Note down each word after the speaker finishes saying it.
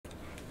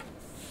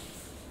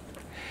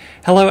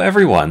Hello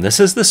everyone, this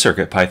is the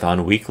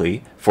CircuitPython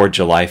Weekly for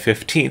July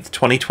 15th,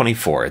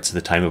 2024. It's the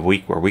time of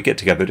week where we get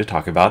together to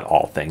talk about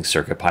all things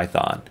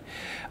CircuitPython.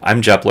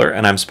 I'm Jepler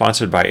and I'm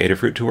sponsored by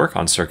Adafruit to work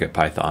on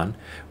CircuitPython,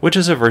 which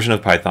is a version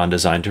of Python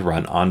designed to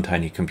run on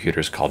tiny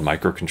computers called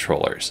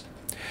microcontrollers.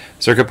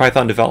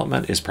 CircuitPython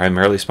development is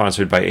primarily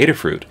sponsored by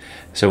Adafruit,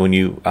 so when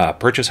you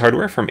purchase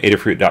hardware from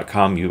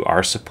Adafruit.com, you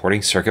are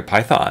supporting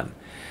CircuitPython.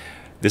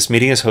 This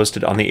meeting is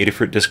hosted on the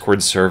Adafruit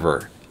Discord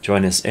server.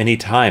 Join us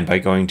anytime by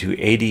going to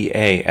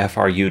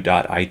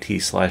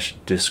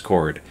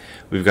adafru.it/discord.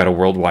 We've got a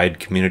worldwide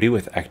community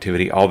with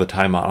activity all the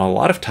time on a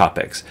lot of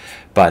topics.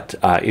 But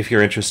if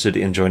you're interested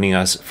in joining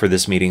us for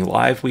this meeting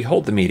live, we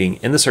hold the meeting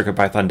in the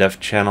CircuitPython Dev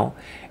channel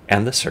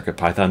and the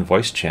CircuitPython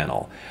Voice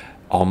channel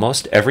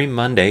almost every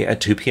Monday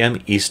at 2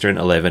 p.m. Eastern,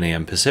 11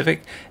 a.m.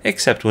 Pacific,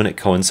 except when it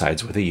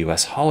coincides with a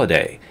U.S.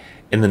 holiday.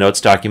 In the notes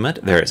document,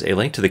 there is a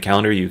link to the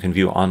calendar you can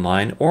view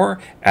online or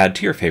add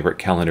to your favorite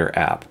calendar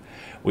app.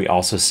 We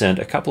also send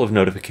a couple of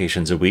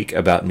notifications a week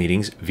about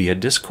meetings via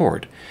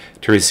Discord.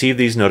 To receive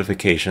these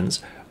notifications,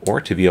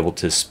 or to be able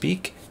to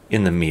speak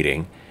in the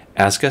meeting,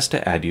 ask us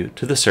to add you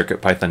to the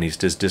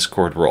CircuitPythonistas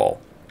Discord role.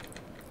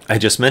 I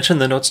just mentioned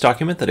the notes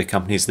document that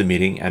accompanies the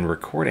meeting and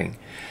recording.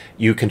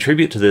 You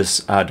contribute to this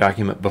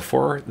document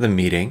before the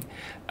meeting,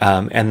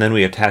 and then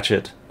we attach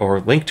it or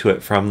link to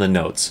it from the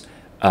notes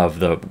of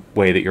the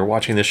way that you're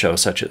watching the show,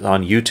 such as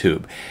on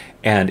YouTube.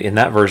 And in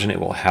that version,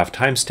 it will have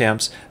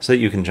timestamps so that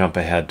you can jump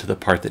ahead to the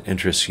part that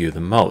interests you the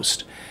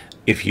most.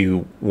 If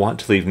you want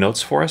to leave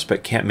notes for us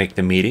but can't make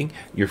the meeting,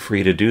 you're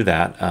free to do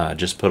that.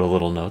 Just put a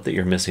little note that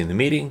you're missing the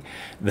meeting,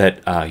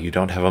 that you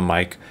don't have a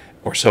mic,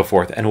 or so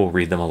forth, and we'll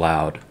read them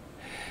aloud.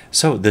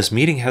 So this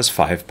meeting has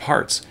 5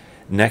 parts.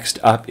 Next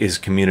up is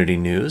community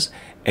news,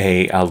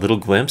 a little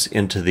glimpse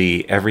into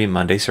the every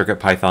Monday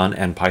CircuitPython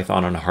and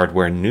Python on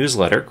Hardware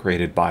newsletter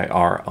created by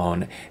our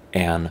own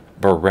Anne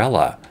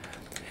Barella.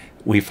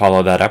 We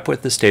follow that up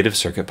with the state of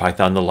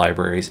CircuitPython, the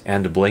libraries,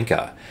 and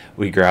Blinka.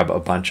 We grab a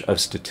bunch of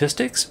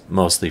statistics,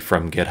 mostly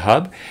from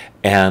GitHub,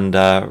 and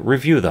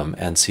review them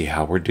and see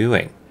how we're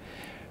doing.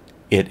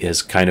 It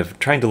is kind of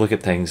trying to look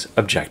at things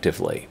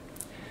objectively.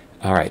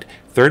 All right,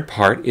 third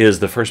part is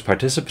the first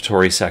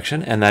participatory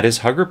section, and that is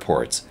Hug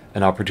Reports,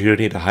 an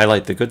opportunity to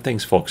highlight the good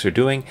things folks are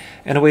doing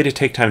and a way to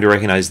take time to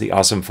recognize the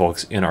awesome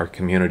folks in our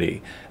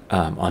community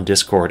on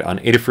Discord, on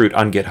Adafruit,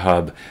 on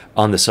GitHub,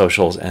 on the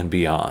socials, and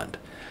beyond.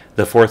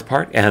 The fourth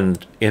part,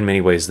 and in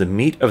many ways the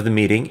meat of the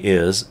meeting,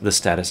 is the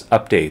status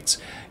updates,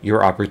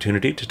 your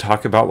opportunity to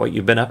talk about what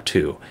you've been up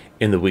to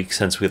in the week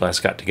since we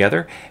last got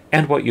together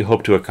and what you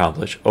hope to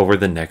accomplish over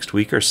the next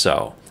week or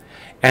so.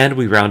 And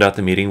we round out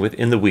the meeting with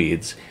In the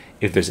Weeds.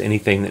 If there's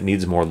anything that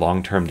needs more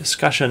long-term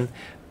discussion,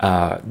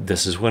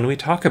 this is when we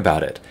talk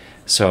about it.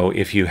 So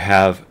if you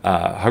have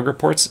Hug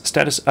Reports,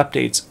 status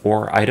updates,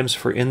 or items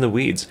for In the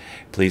Weeds,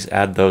 please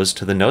add those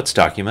to the notes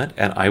document,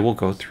 and I will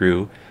go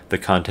through the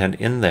content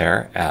in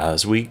there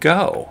as we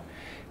go.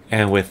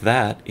 And with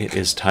that, it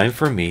is time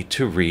for me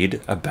to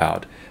read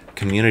about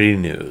community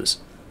news.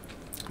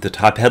 The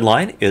top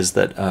headline is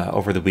that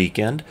over the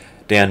weekend,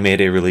 Dan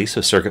made a release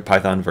of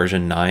CircuitPython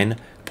version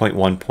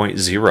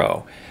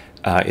 9.1.0.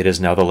 It is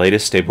now the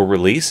latest stable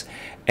release,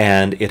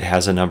 and it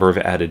has a number of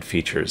added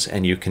features,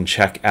 and you can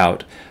check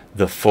out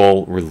the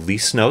full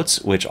release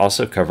notes, which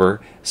also cover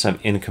some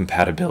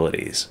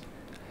incompatibilities.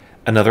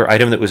 Another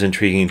item that was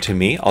intriguing to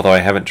me, although I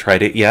haven't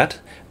tried it yet,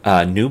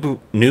 new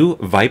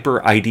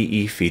Viper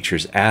IDE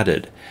features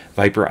added.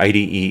 Viper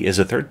IDE is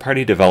a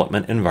third-party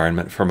development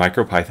environment for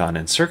MicroPython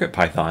and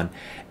CircuitPython,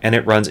 and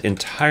it runs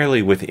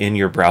entirely within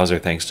your browser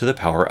thanks to the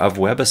power of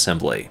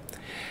WebAssembly.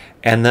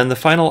 And then the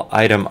final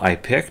item I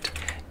picked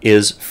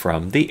is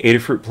from the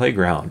Adafruit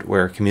Playground,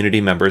 where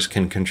community members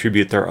can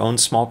contribute their own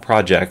small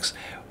projects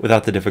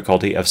without the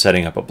difficulty of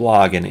setting up a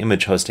blog and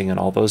image hosting and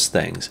all those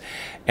things.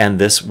 And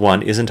this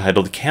one is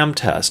entitled Cam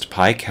Test,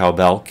 Pi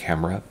Cowbell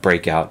Camera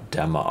Breakout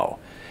Demo.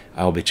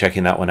 I will be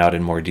checking that one out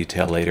in more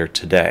detail later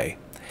today.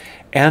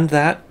 And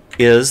that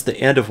is the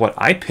end of what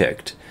I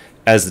picked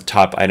as the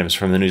top items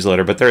from the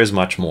newsletter, but there is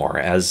much more.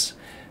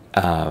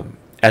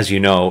 As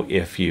you know,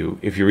 if you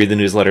read the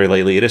newsletter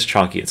lately, it is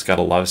chunky. It's got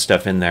a lot of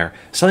stuff in there.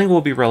 Something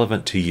will be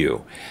relevant to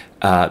you.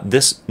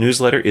 This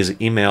newsletter is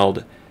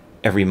emailed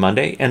every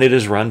Monday, and it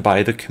is run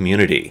by the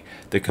community.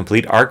 The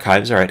complete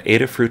archives are at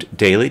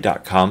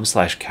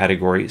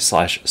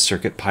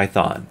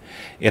adafruitdaily.com/category/CircuitPython.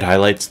 It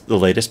highlights the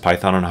latest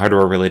Python and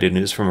hardware-related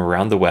news from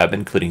around the web,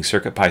 including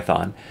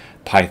CircuitPython,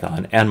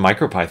 Python, and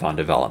MicroPython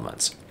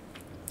developments.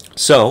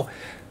 So,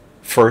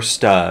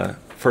 first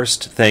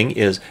thing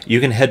is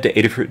you can head to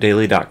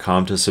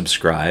adafruitdaily.com to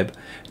subscribe.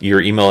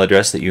 Your email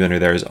address that you enter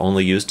there is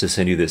only used to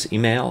send you this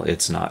email.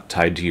 It's not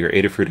tied to your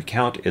Adafruit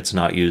account. It's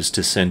not used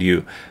to send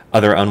you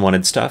other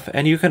unwanted stuff,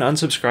 and you can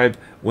unsubscribe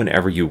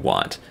whenever you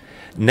want.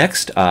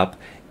 Next up,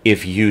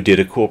 if you did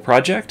a cool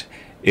project,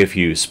 if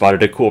you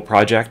spotted a cool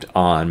project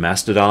on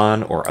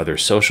Mastodon or other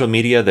social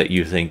media that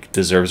you think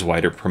deserves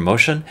wider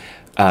promotion,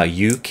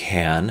 you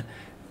can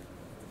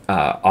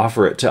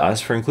offer it to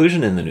us for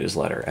inclusion in the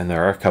newsletter. And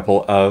there are a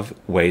couple of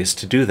ways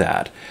to do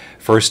that.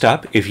 First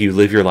up, if you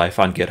live your life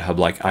on GitHub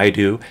like I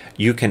do,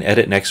 you can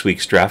edit next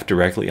week's draft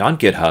directly on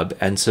GitHub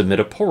and submit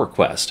a pull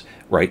request.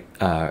 Write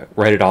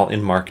it all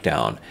in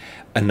Markdown.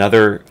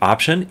 Another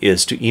option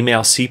is to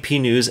email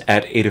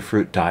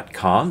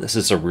cpnews@adafruit.com. This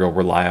is a real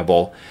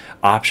reliable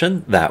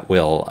option that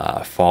will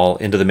fall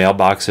into the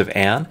mailbox of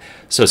Anne.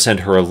 So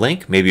send her a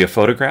link, maybe a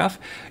photograph.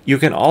 You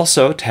can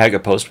also tag a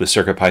post with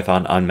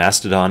CircuitPython on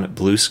Mastodon,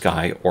 Blue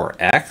Sky, or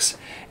X,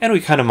 and we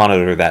kind of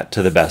monitor that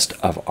to the best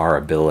of our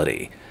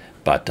ability.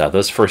 But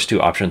those first two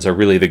options are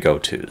really the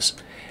go-tos.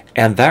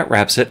 And that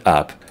wraps it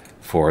up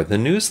for the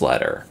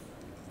newsletter.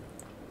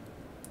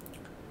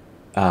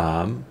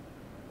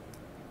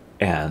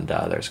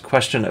 There's a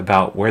question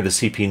about where the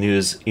CP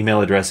News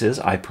email address is.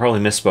 I probably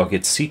misspoke.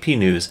 It's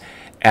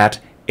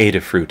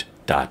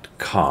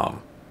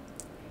cpnews@adafruit.com.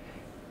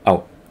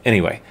 Oh,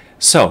 anyway.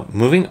 So,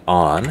 moving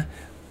on.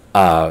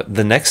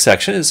 The next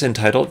section is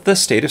entitled The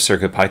State of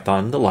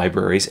CircuitPython, the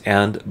Libraries,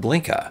 and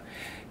Blinka.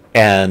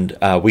 And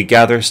we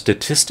gather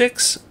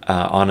statistics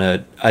on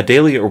a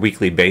daily or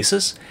weekly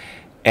basis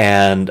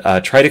and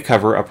try to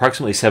cover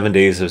approximately 7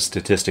 days of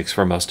statistics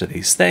for most of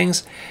these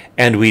things.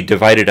 And we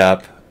divide it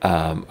up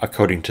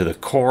according to the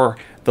core,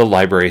 the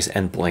libraries,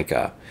 and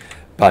Blinka.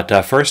 But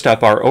first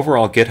up, our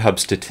overall GitHub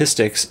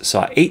statistics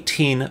saw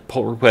 18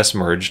 pull requests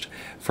merged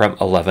from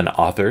 11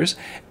 authors.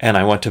 And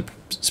I want to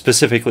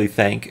specifically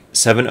thank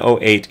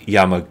 708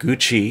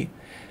 Yamaguchi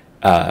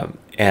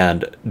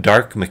and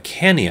Dark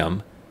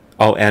Mechanium,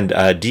 and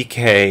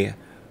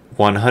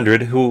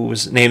DK100,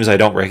 whose names I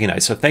don't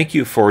recognize. So thank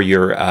you for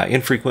your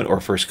infrequent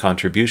or first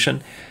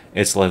contribution.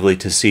 It's lovely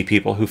to see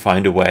people who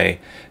find a way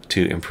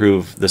to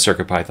improve the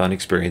CircuitPython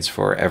experience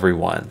for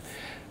everyone.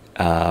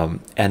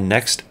 And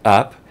next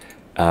up,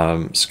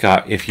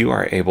 Scott, if you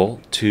are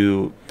able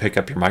to pick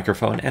up your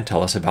microphone and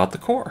tell us about the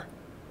core.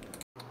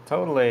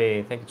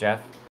 Totally. Thank you,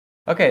 Jeff.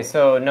 Okay,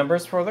 so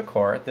numbers for the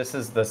core. This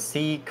is the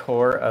C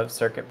core of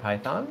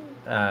CircuitPython.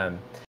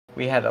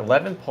 We had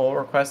 11 pull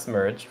requests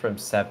merged from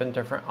 7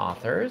 different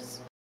authors,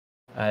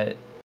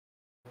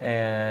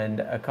 and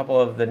a couple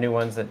of the new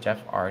ones that Jeff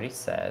already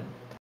said.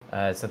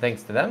 So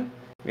thanks to them.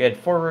 We had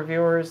 4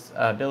 reviewers.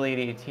 Billy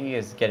DT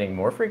is getting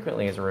more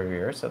frequently as a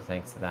reviewer, so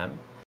thanks to them.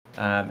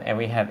 And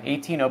we have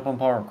 18 open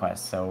pull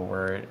requests, so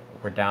we're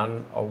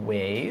down a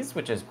ways,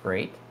 which is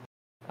great.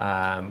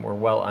 We're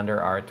well under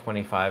our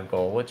 25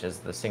 goal, which is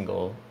the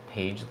single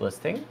page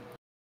listing.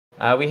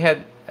 We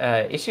had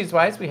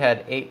issues-wise, we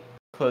had 8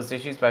 closed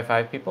issues by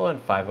 5 people and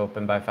 5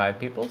 open by 5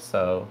 people,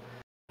 so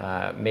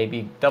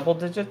maybe double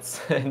digits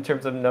in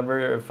terms of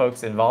number of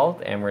folks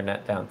involved, and we're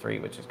net down 3,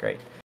 which is great.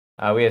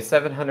 We have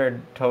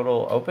 700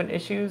 total open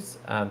issues,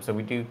 so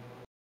we do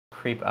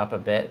creep up a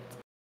bit.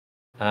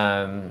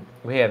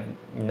 We have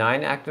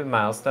 9 active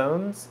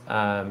milestones.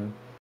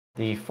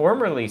 The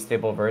formerly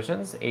stable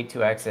versions,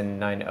 8.2x and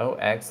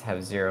 9.0x,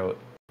 have 0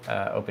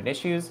 open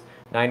issues.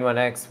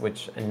 9.1x,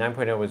 which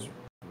 9.0 was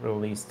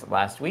released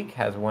last week,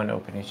 has 1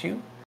 open issue.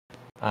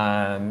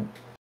 And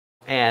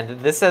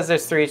this says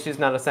there's 3 issues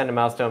not assigned a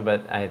milestone,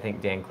 but I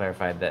think Dan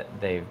clarified that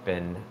they've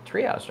been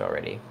triaged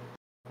already.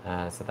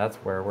 So that's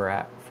where we're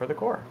at for the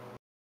core.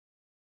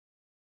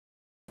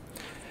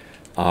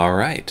 All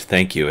right,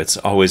 thank you. It's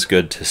always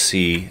good to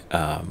see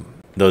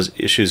those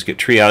issues get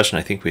triaged, and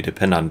I think we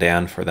depend on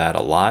Dan for that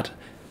a lot.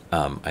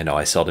 I know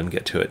I seldom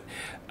get to it.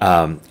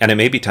 And it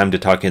may be time to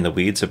talk in the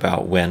weeds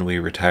about when we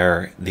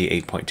retire the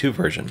 8.2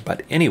 version.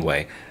 But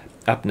anyway,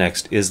 up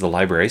next is the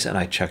libraries, and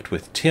I checked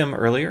with Tim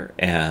earlier,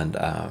 and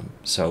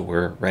so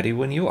we're ready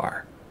when you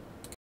are.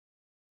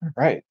 All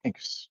right,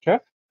 thanks,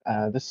 Jeff.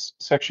 This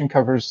section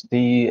covers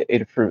the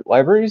Adafruit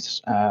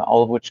libraries,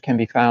 all of which can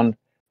be found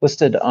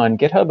listed on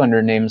GitHub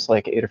under names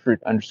like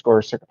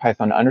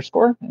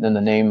Adafruit_CircuitPython_, and then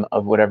the name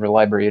of whatever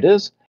library it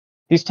is.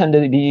 These tend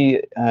to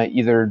be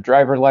either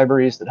driver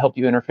libraries that help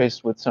you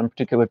interface with some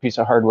particular piece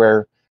of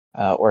hardware,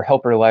 or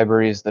helper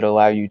libraries that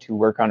allow you to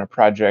work on a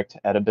project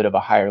at a bit of a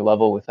higher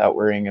level without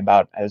worrying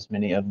about as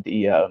many of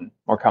the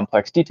more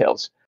complex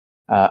details.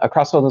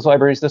 Across all those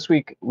libraries this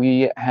week,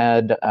 we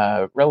had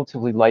a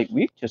relatively light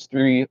week, just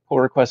 3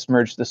 pull requests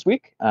merged this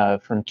week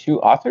from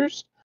 2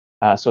 authors.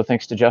 So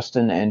thanks to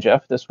Justin and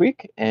Jeff this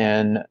week.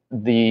 And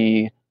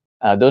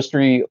those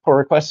 3 pull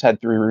requests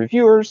had 3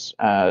 reviewers,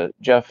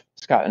 Jeff,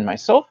 Scott, and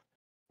myself.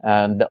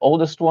 The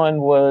oldest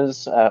one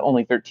was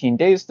only 13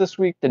 days this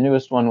week. The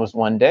newest one was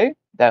 1 day.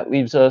 That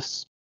leaves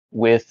us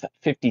with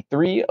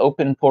 53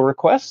 open pull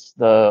requests.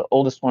 The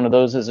oldest one of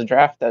those is a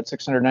draft at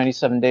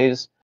 697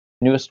 days.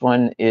 Newest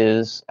one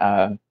is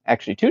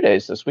actually 2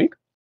 days this week.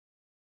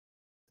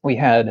 We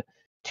had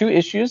 2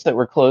 issues that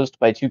were closed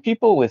by 2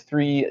 people, with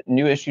 3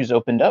 new issues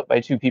opened up by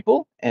 2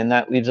 people, and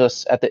that leaves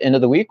us at the end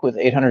of the week with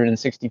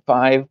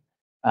 865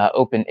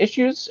 open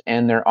issues,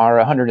 and there are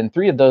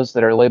 103 of those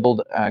that are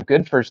labeled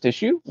good first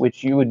issue,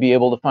 which you would be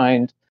able to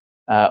find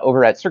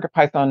over at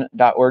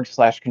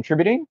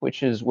circuitpython.org/contributing,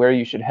 which is where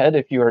you should head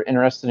if you are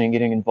interested in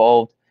getting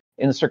involved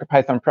in the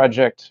CircuitPython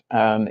project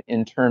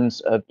in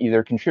terms of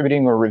either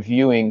contributing or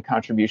reviewing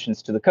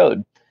contributions to the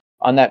code.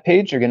 On that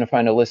page, you're going to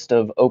find a list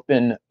of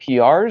open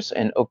PRs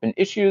and open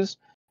issues.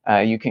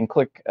 You can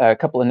click a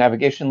couple of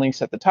navigation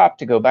links at the top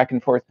to go back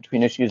and forth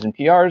between issues and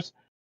PRs.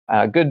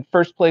 A good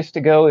first place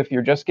to go if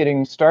you're just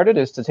getting started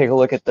is to take a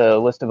look at the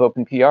list of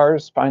open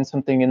PRs, find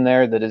something in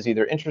there that is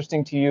either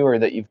interesting to you or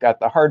that you've got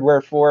the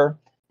hardware for.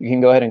 You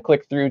can go ahead and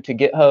click through to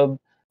GitHub,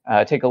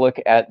 take a look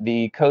at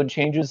the code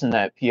changes in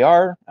that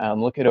PR,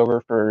 look it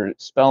over for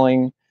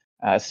spelling,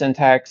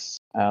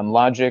 syntax,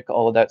 logic,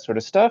 all of that sort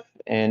of stuff.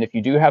 And if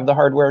you do have the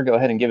hardware, go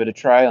ahead and give it a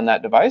try on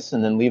that device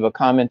and then leave a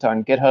comment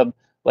on GitHub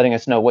letting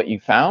us know what you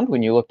found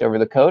when you looked over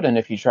the code and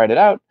if you tried it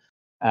out.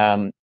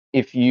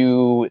 If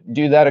you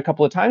do that a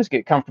couple of times,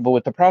 get comfortable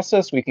with the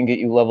process, we can get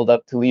you leveled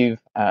up to leave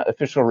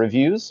official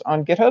reviews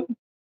on GitHub.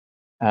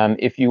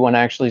 If you want to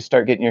actually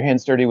start getting your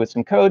hands dirty with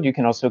some code, you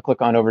can also click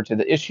on over to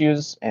the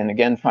issues and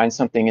again, find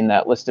something in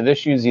that list of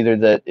issues, either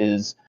that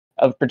is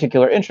of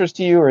particular interest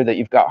to you or that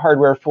you've got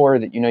hardware for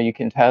that you know you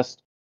can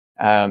test.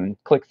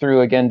 Click through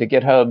again to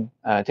GitHub,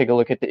 take a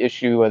look at the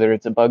issue, whether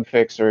it's a bug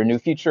fix or a new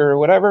feature or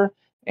whatever,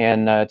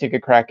 and take a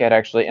crack at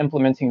actually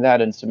implementing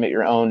that and submit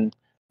your own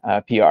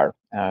PR.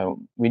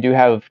 We do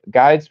have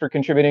guides for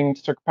contributing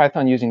to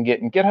CircuitPython using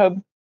Git and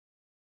GitHub.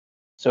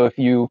 So if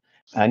you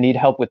need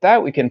help with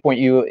that, we can point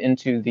you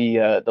into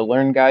the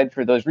Learn guide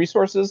for those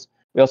resources.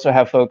 We also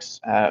have folks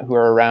who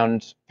are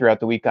around throughout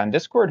the week on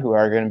Discord who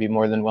are going to be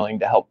more than willing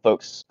to help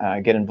folks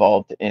get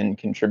involved in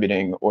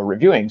contributing or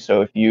reviewing.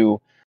 So if you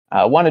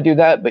want to do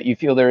that, but you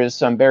feel there is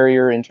some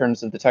barrier in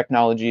terms of the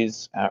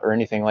technologies or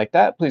anything like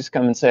that, please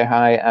come and say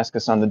hi, ask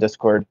us on the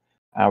Discord.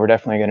 We're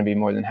definitely going to be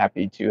more than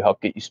happy to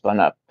help get you spun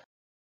up.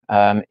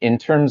 In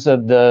terms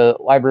of the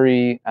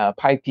library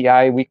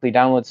PyPI weekly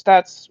download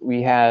stats,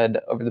 we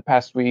had over the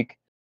past week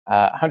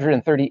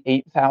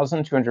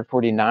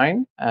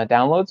 138,249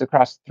 downloads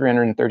across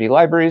 330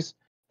 libraries.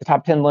 The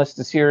top 10 list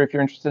is here if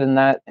you're interested in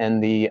that,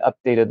 and the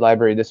updated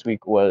library this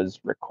week was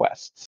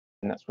requests.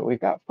 And that's what we've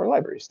got for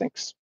libraries.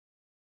 Thanks.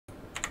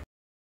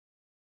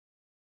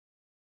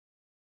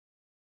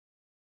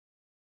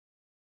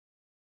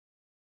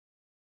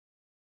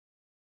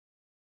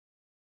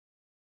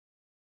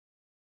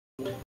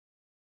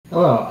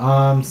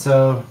 Hello,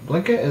 so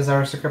Blinka is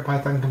our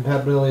CircuitPython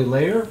compatibility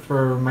layer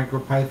for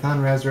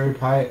MicroPython, Raspberry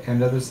Pi,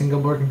 and other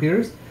single-board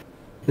computers.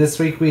 This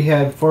week we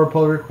had 4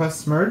 pull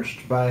requests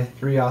merged by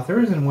 3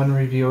 authors and 1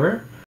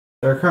 reviewer.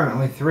 There are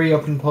currently 3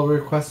 open pull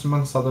requests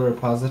amongst all the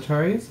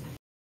repositories.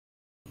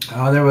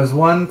 There was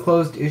 1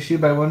 closed issue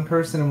by 1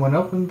 person and 1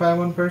 open by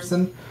 1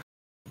 person,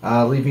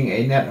 leaving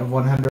a net of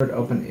 100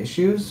 open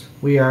issues.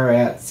 We are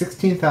at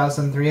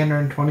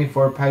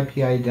 16,324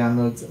 PyPI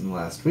downloads in the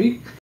last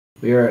week.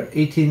 We are at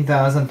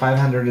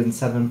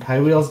 18,507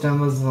 PyWheels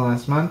downloads in the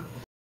last month,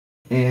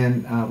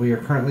 and we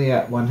are currently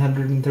at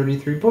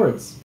 133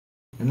 boards.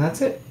 And that's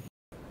it.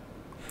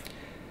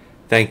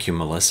 Thank you,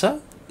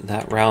 Melissa.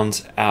 That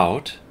rounds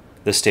out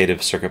the state of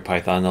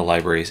CircuitPython, the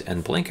libraries,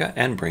 and Blinka,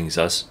 and brings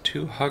us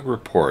to Hug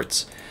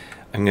Reports.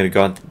 I'm going to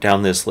go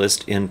down this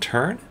list in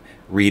turn,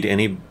 read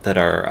any that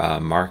are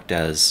marked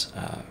as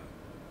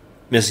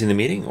missing the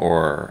meeting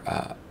or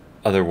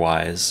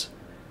otherwise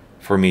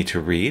for me to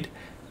read.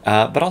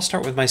 But I'll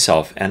start with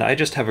myself, and I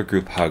just have a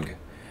group hug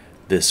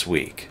this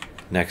week.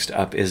 Next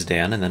up is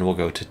Dan, and then we'll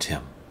go to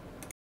Tim.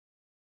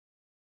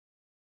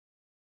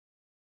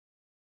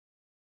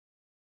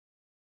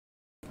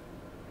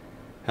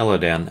 Hello,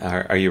 Dan.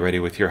 Are you ready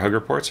with your hug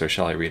reports, or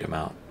shall I read them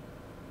out?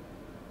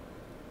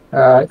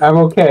 I'm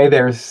okay.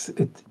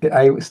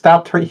 I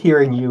stopped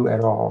hearing you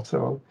at all,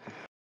 so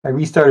I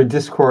restarted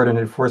Discord, and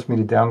it forced me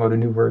to download a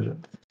new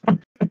version. I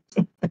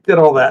did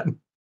all that in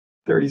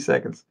 30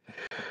 seconds.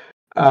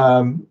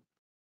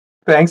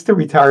 Thanks to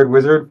Retired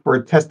Wizard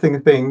for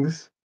testing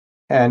things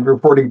and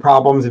reporting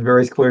problems in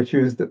various clear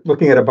issues,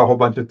 looking at a whole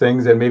bunch of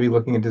things and maybe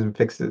looking into some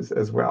fixes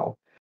as well.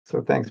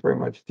 So thanks very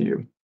much to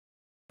you.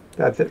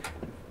 That's it.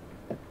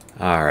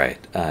 All right.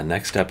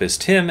 Next up is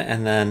Tim,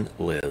 and then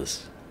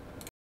Liz.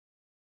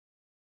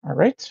 All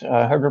right.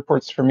 Hug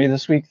reports for me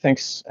this week.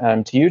 Thanks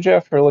to you,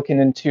 Jeff, for looking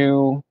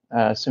into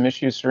some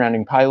issues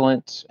surrounding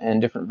Pylint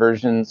and different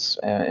versions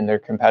and their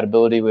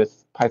compatibility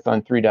with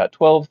Python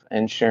 3.12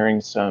 and sharing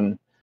some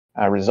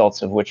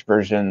results of which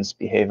versions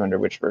behave under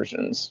which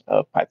versions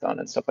of Python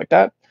and stuff like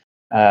that.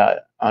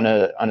 On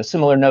a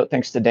similar note,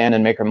 thanks to Dan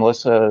and Maker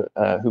Melissa,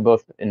 who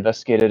both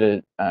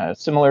investigated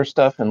similar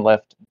stuff and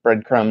left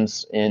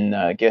breadcrumbs in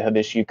GitHub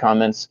issue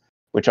comments,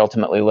 which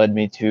ultimately led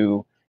me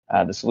to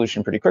the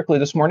solution pretty quickly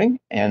this morning.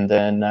 And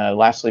then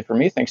lastly for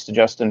me, thanks to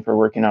Justin for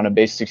working on a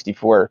base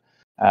 64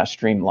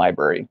 stream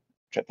library,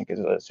 which I think is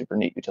a super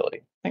neat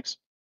utility. Thanks.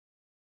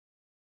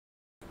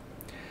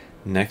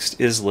 Next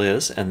is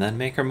Liz, and then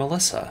Maker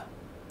Melissa.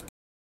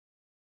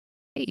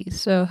 Hey,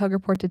 so hug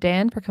report to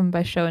Dan for coming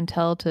by show and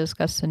tell to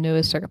discuss the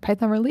newest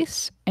CircuitPython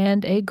release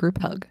and a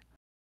group hug.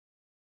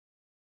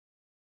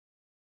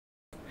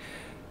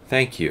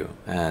 Thank you.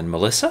 And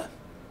Melissa?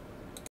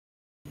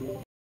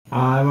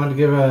 I want to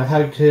give a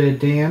hug to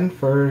Dan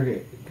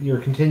for your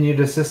continued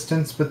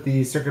assistance with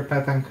the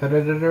CircuitPython code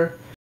editor,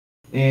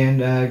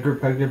 and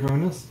group hug to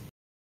everyone else.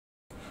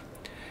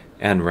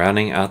 And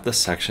rounding out the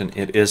section,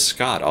 it is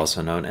Scott,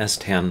 also known as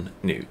Tan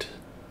Newt.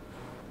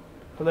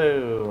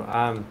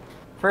 Hello.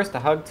 First, a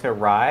hug to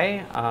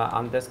Rye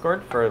on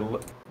Discord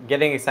for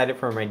getting excited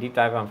for my deep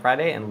dive on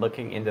Friday and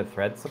looking into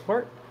thread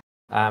support.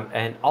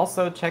 And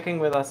also checking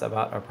with us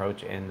about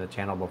approach in the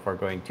channel before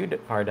going too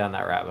far down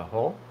that rabbit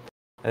hole.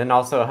 And then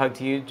also a hug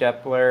to you,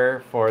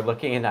 Jepler, for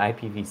looking into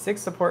IPv6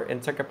 support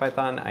in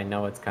CircuitPython. I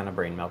know it's kind of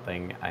brain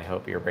melting. I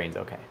hope your brain's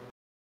okay.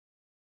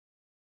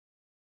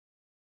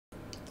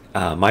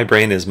 My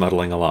brain is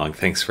muddling along.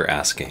 Thanks for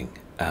asking.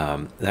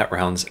 That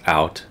rounds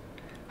out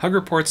hug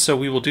reports, so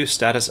we will do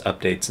status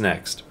updates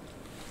next.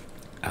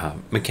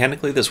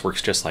 Mechanically, this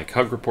works just like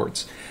hug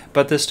reports,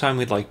 but this time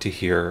we'd like to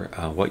hear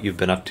what you've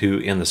been up to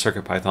in the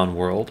CircuitPython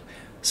world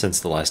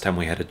since the last time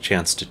we had a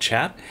chance to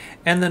chat,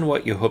 and then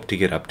what you hope to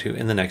get up to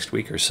in the next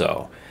week or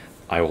so.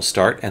 I will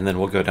start, and then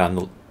we'll go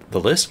down the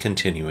list,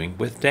 continuing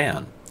with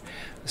Dan.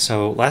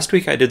 So last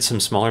week I did some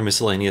smaller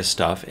miscellaneous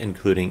stuff,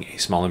 including a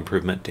small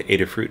improvement to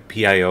Adafruit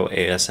PIO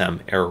ASM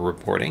error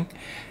reporting,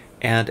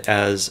 and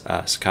as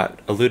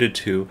Scott alluded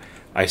to,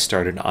 I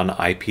started on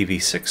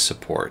IPv6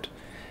 support.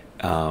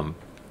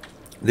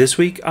 This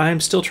week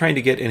I'm still trying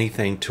to get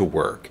anything to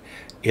work.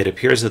 It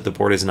appears that the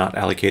board is not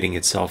allocating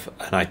itself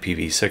an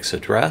IPv6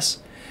 address.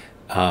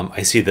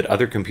 I see that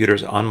other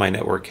computers on my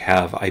network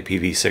have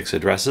IPv6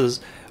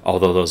 addresses,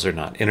 although those are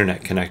not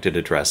internet connected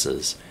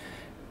addresses.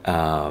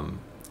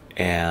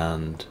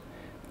 And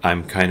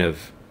I'm kind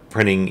of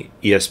printing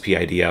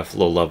ESPIDF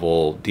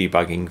low-level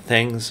debugging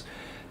things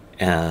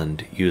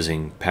and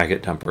using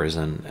packet dumpers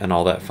and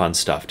all that fun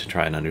stuff to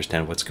try and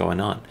understand what's going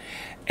on.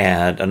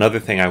 And another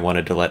thing I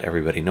wanted to let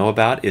everybody know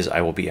about is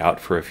I will be out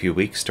for a few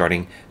weeks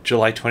starting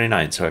July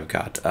 29th, so I've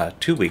got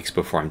 2 weeks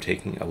before I'm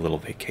taking a little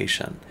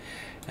vacation.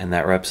 And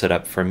that wraps it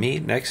up for me.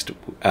 Next,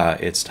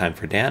 it's time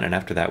for Dan, and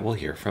after that we'll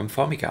hear from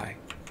Foamy Guy.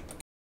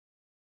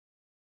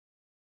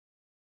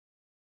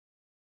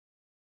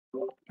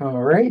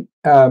 All right.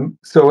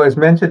 So as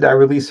mentioned, I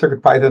released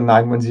CircuitPython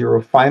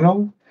 9.10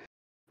 final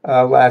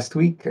last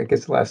week, I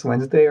guess last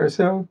Wednesday or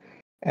so.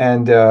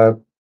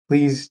 And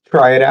please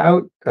try it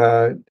out.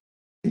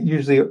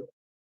 Usually,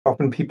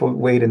 often people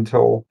wait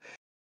until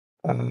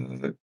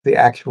the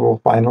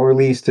actual final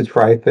release to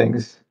try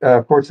things.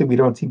 Fortunately, we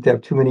don't seem to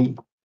have too many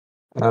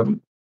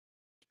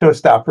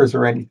showstoppers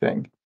or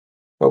anything,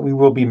 but we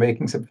will be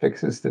making some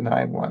fixes to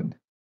 9.1.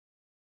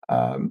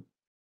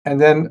 And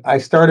then I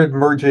started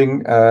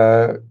merging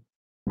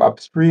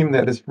upstream,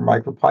 that is for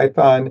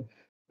MicroPython.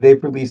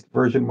 They've released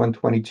version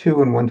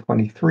 122 and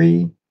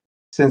 123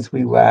 since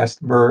we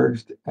last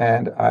merged,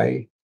 and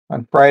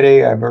on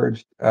Friday I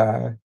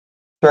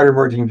started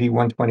merging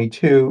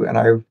v122, and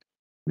I've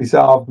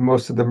resolved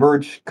most of the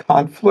merge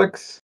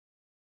conflicts,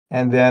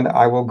 and then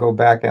I will go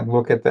back and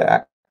look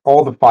at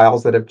all the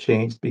files that have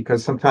changed,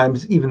 because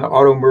sometimes even the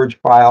auto merge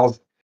files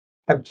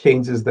have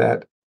changes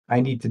that I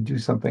need to do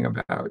something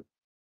about.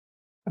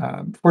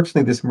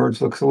 Fortunately, this merge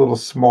looks a little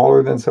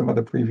smaller than some of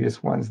the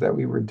previous ones that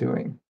we were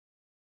doing.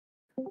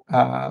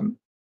 So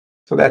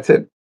that's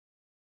it.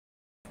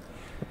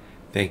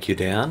 Thank you,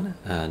 Dan.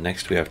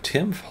 Next we have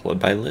Tim, followed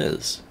by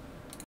Liz.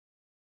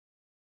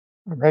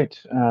 All right.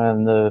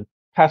 In the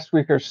past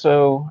week or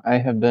so, I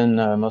have been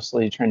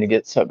mostly trying to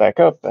get set back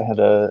up. I had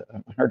a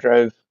hard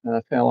drive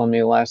fail on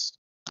me last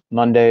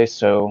Monday,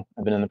 so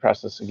I've been in the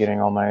process of getting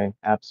all my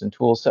apps and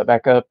tools set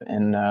back up,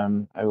 and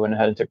I went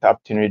ahead and took the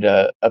opportunity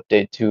to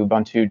update to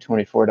Ubuntu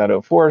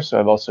 24.04. So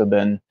I've also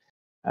been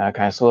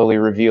kind of slowly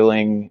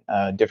revealing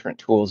different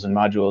tools and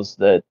modules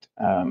that,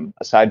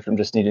 aside from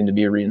just needing to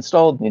be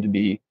reinstalled, need to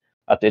be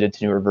updated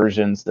to newer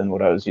versions than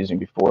what I was using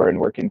before,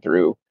 and working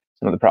through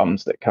some of the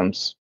problems that come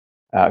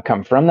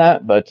from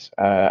that. But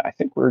I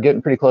think we're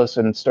getting pretty close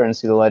and starting to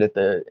see the light at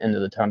the end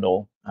of the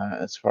tunnel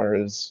as far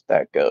as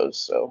that goes.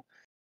 So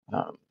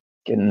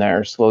getting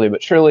there slowly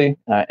but surely.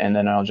 And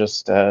then I'll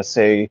just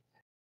say,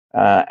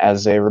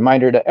 as a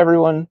reminder to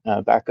everyone,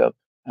 back up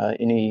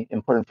any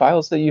important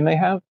files that you may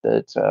have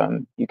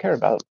that you care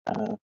about.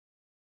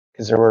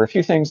 Because there were a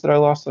few things that I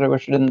lost that I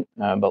wish I didn't,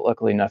 but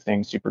luckily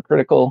nothing super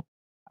critical.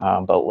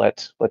 But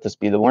let this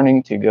be the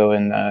warning to go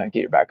and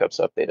get your backups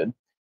updated.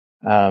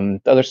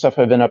 The other stuff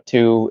I've been up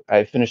to,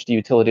 I finished a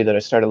utility that I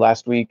started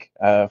last week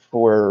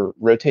for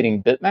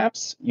rotating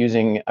bitmaps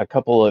using a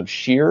couple of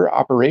shear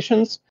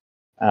operations.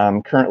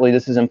 Currently,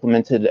 this is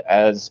implemented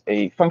as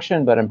a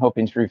function, but I'm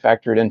hoping to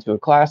refactor it into a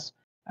class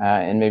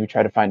and maybe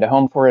try to find a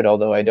home for it,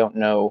 although I don't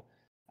know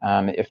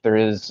if there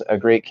is a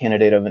great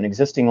candidate of an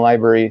existing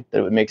library that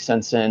it would make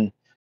sense in.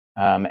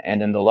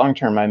 And in the long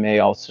term, I may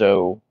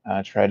also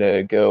try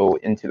to go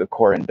into the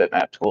core and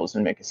bitmap tools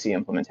and make a C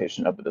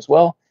implementation of it as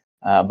well.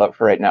 But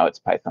for right now, it's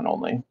Python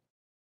only.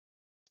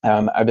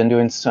 I've been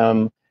doing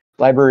some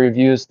library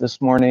reviews this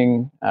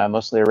morning,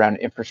 mostly around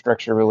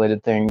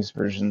infrastructure-related things,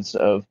 versions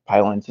of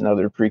Pylint and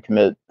other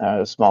pre-commit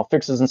small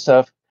fixes and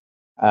stuff.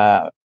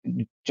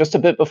 just a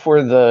bit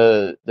before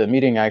the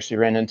meeting, I actually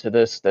ran into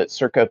this, that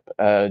Circup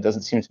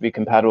doesn't seem to be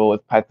compatible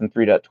with Python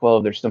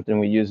 3.12. There's something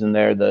we use in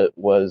there that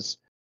was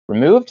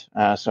removed.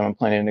 So I'm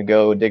planning to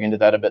go dig into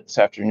that a bit this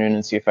afternoon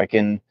and see if I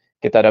can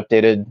get that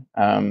updated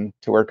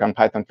to work on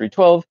Python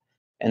 3.12.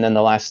 And then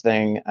the last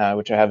thing,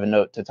 which I have a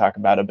note to talk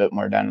about a bit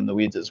more down in the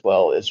weeds as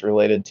well, is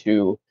related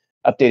to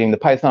updating the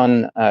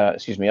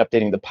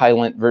updating the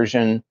Pylint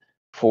version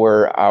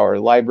for our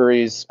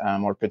libraries,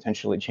 or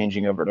potentially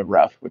changing over to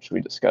Rough, which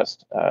we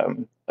discussed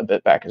a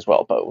bit back as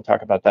well. But we'll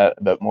talk about that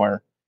a bit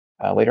more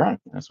later on.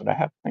 That's what I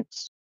have.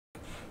 Thanks.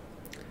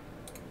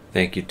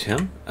 Thank you,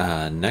 Tim.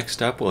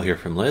 Next up, we'll hear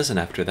from Liz, and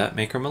after that,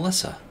 Maker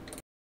Melissa.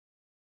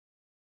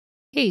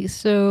 Hey,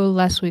 so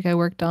last week I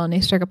worked on a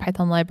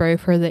CircuitPython library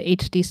for the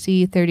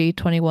HDC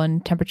 3021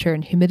 temperature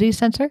and humidity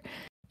sensor.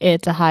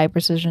 It's a high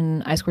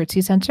precision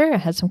I2C sensor. It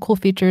has some cool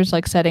features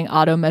like setting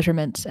auto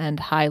measurements and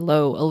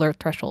high-low alert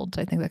thresholds.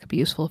 I think that could be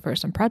useful for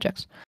some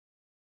projects.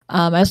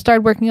 I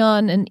started working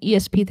on an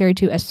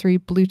ESP32S3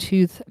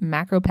 Bluetooth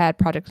MacroPad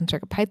project in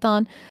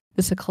CircuitPython.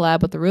 This is a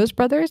collab with the Rose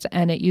Brothers,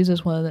 and it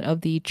uses one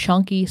of the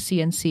chunky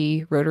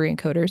CNC rotary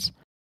encoders.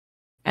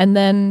 And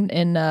then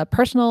in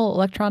personal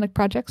electronic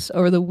projects,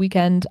 over the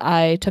weekend,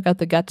 I took out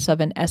the guts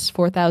of an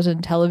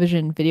S4000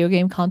 television video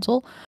game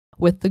console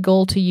with the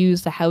goal to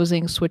use the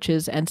housing,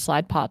 switches, and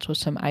slide pots with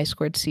some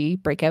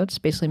I2C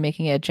breakouts, basically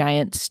making it a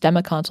giant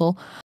stemma console.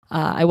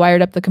 I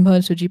wired up the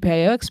components to a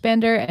GPIO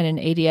expander and an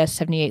ADS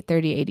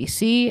 7830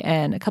 ADC,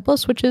 and a couple of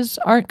switches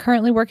aren't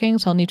currently working,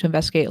 so I'll need to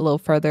investigate a little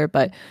further,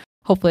 but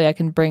hopefully I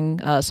can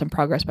bring some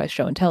progress by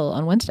show and tell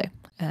on Wednesday.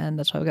 And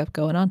that's what I've got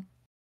going on.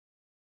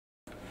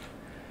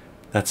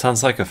 That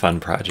sounds like a fun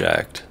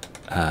project.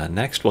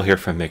 Next, we'll hear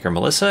from Maker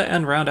Melissa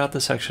and round out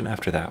the section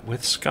after that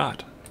with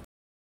Scott.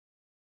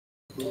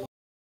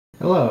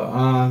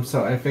 Hello.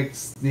 So I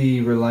fixed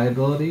the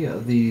reliability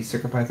of the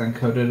CircuitPython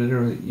code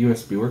editor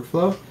USB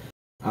workflow.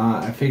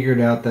 I figured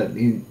out that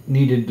it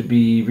needed to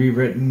be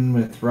rewritten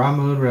with raw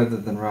mode rather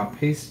than raw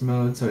paste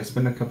mode, so I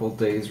spent a couple of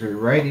days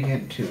rewriting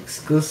it to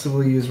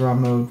exclusively use raw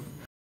mode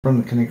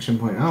from the connection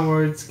point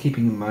onwards,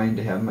 keeping in mind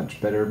to have much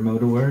better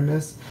mode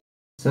awareness.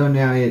 So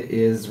now it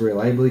is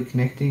reliably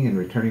connecting and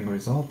returning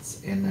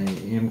results, and I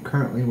am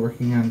currently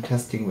working on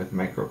testing with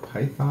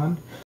MicroPython.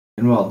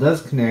 And while it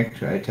does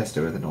connect, I test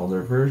it with an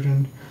older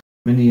version.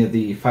 Many of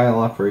the file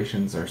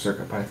operations are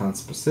CircuitPython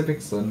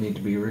specific, so need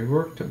to be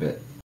reworked a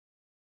bit.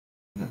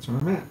 And that's where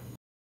I'm at.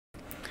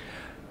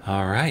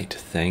 All right,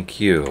 thank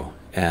you.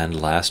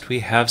 And last we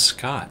have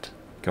Scott.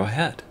 Go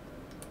ahead.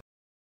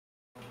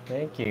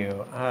 Thank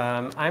you.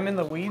 I'm in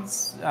the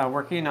weeds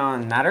working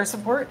on Matter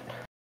support.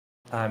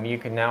 You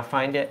can now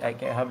find it at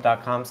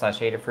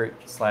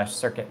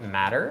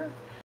github.com/adafruit/circuitmatter.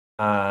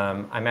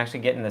 I'm actually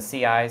getting the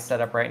CI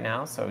set up right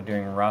now, so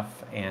doing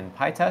rough and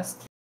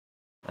PyTest.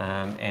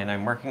 And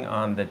I'm working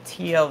on the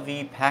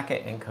TLV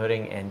packet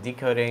encoding and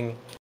decoding,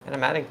 and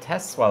I'm adding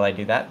tests while I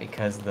do that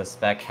because the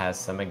spec has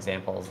some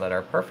examples that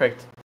are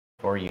perfect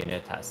for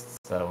unit tests.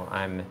 So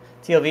I'm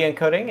TLV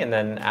encoding, and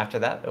then after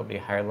that, it'll be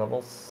higher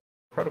levels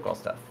protocol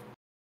stuff.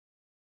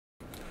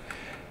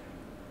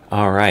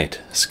 All right,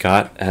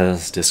 Scott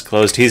has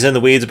disclosed he's in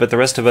the weeds, but the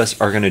rest of us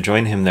are going to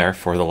join him there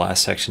for the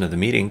last section of the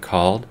meeting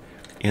called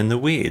In the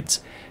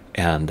Weeds.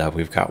 And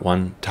we've got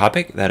one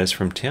topic that is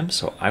from Tim,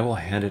 so I will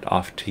hand it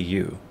off to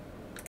you.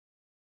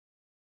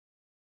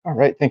 All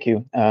right, thank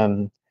you.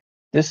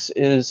 This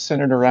is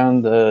centered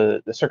around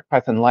the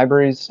CircuitPython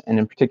libraries, and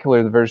in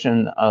particular the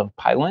version of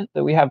Pylint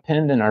that we have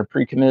pinned in our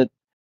pre-commit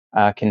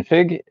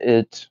config.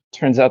 It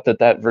turns out that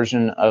that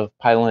version of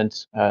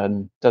Pylint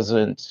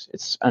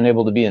it's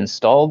unable to be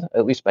installed,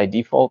 at least by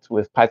default,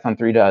 with Python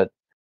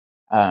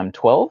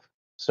 3.12.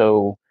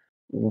 So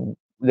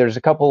there's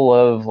a couple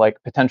of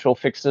potential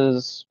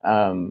fixes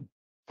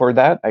for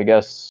that. I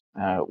guess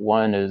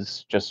one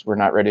is just we're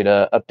not ready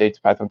to update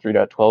to Python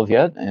 3.12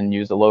 yet and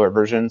use a lower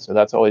version. So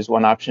that's always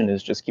one option,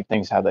 is just keep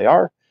things how they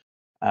are.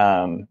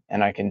 And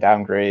I can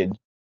downgrade,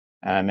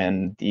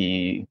 and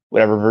the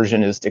whatever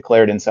version is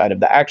declared inside of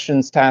the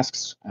actions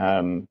tasks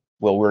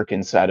will work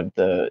inside of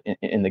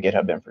in the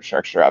GitHub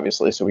infrastructure,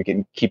 obviously, so we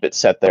can keep it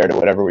set there to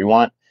whatever we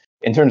want.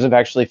 In terms of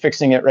actually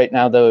fixing it right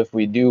now, though, if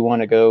we do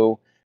want to go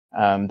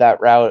that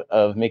route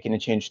of making a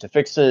change to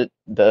fix it,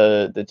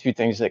 the two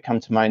things that come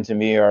to mind to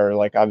me are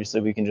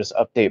obviously we can just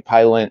update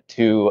Pylint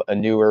to a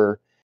newer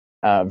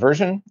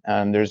version.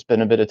 There's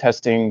been a bit of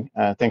testing,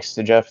 thanks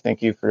to Jeff.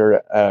 Thank you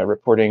for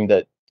reporting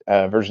that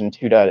version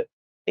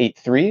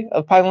 2.83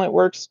 of Pylint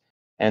works.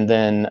 And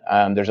then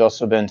there's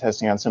also been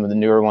testing on some of the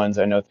newer ones.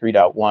 I know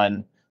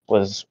 3.1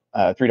 was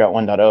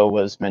 3.1.0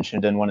 was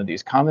mentioned in one of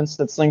these comments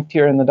that's linked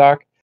here in the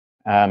doc.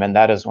 And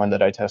that is one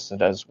that I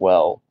tested as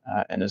well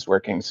and is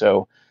working.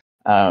 So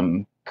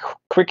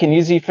quick and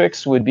easy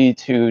fix would be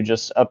to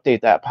just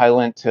update that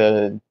Pylint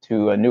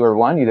to a newer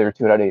one, either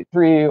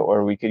 2.83,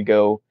 or we could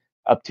go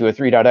up to a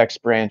 3.x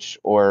branch,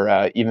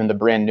 or even the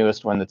brand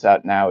newest one that's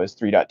out now is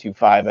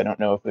 3.25. I don't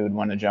know if we would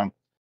want to jump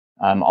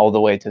all the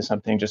way to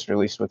something just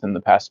released within the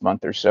past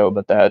month or so,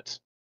 but that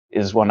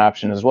is one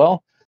option as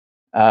well.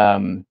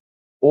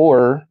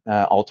 Or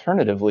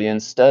alternatively,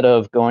 instead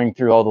of going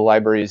through all the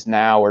libraries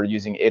now or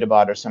using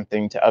Adabot or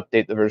something to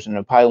update the version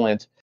of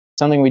Pylint,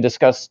 something we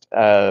discussed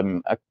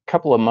a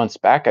couple of months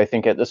back, I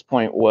think at this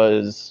point,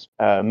 was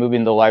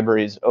moving the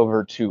libraries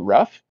over to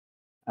Rough,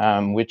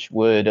 which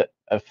would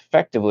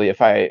effectively,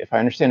 if I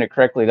understand it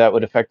correctly, that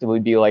would effectively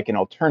be like an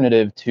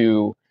alternative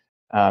to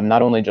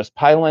not only just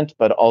Pylint,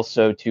 but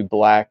also to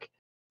Black.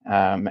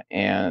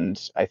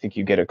 And I think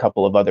you get a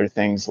couple of other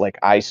things like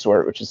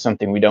iSort, which is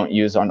something we don't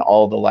use on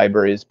all the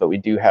libraries, but we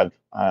do have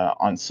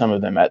on some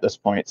of them at this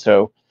point.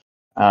 So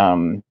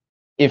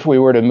if we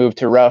were to move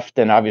to Rough,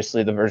 then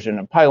obviously the version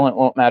of Pylint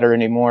won't matter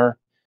anymore,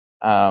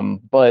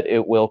 but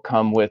it will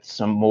come with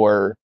some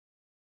more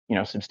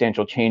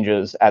substantial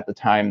changes at the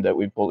time that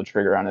we pull the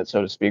trigger on it,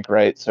 so to speak,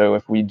 right? So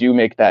if we do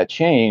make that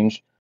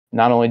change,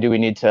 not only do we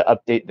need to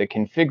update the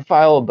config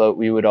file, but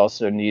we would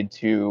also need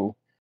to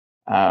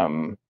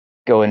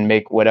go and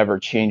make whatever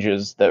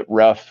changes that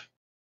Rough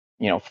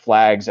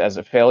flags as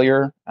a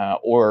failure,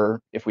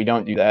 or if we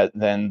don't do that,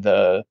 then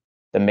the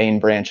main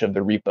branch of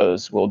the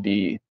repos will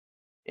be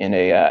in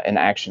an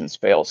actions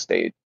fail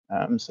state,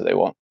 so they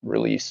won't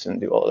release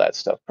and do all of that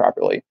stuff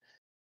properly.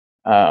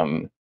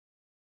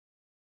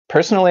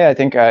 Personally, I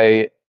think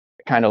I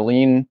kind of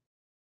lean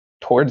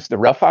towards the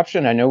Rough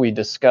option. I know we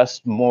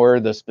discussed more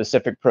the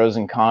specific pros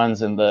and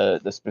cons and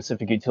the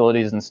specific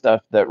utilities and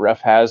stuff that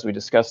Rough has. We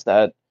discussed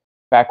that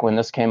back when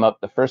this came up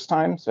the first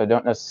time, so I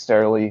don't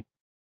necessarily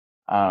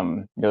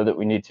know that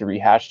we need to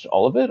rehash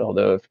all of it,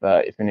 although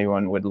if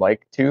anyone would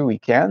like to, we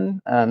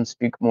can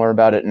speak more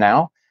about it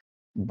now.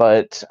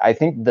 But I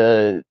think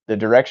the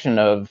direction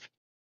of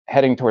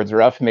heading towards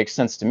Rough makes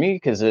sense to me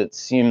because it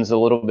seems a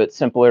little bit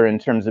simpler in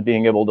terms of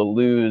being able to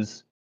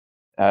lose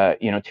 2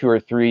 or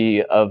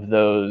 3 of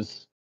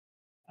those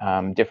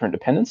different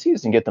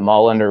dependencies and get them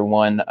all under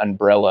one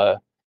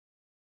umbrella.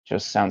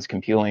 Just sounds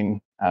appealing,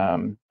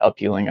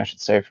 I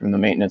should say, from the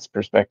maintenance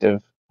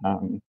perspective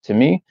to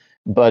me.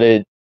 But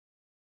it,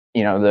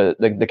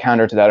 the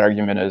counter to that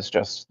argument is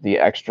just the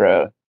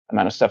extra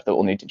amount of stuff that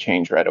we'll need to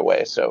change right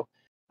away. So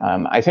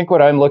I think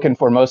what I'm looking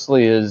for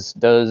mostly is,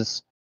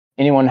 does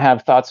anyone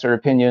have thoughts or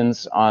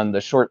opinions on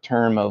the short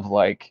term of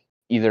like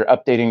either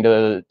updating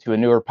to a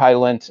newer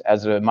Pylint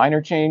as a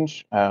minor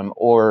change,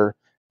 or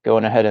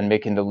going ahead and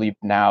making the leap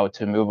now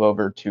to move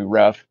over to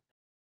Rough?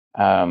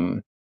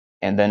 And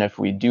then if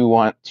we do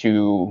want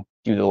to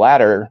do the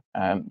latter,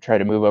 try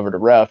to move over to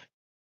Rough,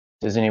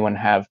 does anyone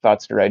have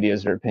thoughts or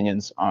ideas or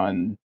opinions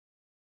on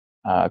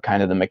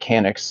kind of the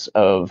mechanics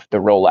of the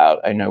rollout?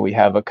 I know we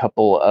have a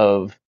couple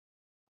of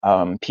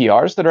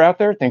PRs that are out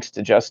there, thanks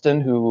to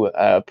Justin, who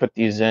put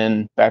these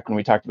in back when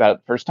we talked about it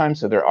the first time.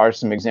 So there are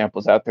some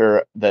examples out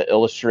there that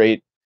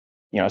illustrate,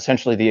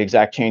 essentially the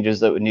exact changes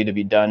that would need to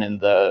be done in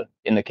the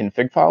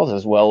config files,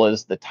 as well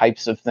as the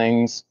types of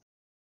things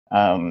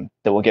that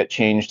will get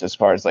changed as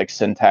far as like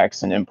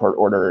syntax and import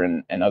order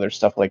and other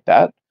stuff like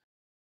that.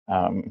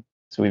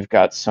 So we've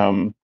got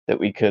some that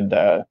we could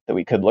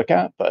look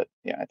at, but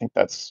yeah, I think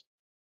that's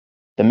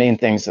the main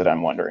things that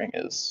I'm wondering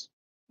is,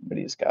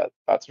 everybody's got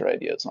thoughts or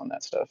ideas on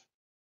that stuff.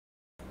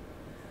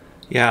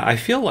 Yeah, I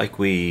feel like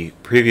we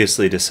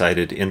previously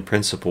decided in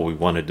principle we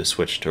wanted to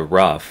switch to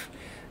Rough,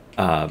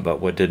 but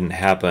what didn't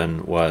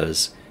happen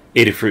was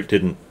Adafruit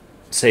didn't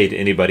say to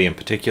anybody in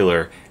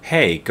particular,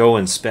 hey, go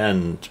and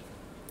spend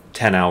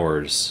 10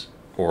 hours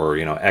or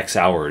X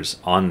hours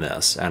on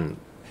this. And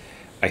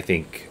I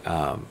think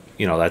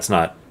that's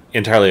not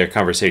entirely a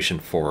conversation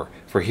for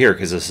here,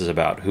 because this is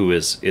about who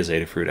is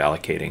Adafruit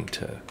allocating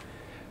to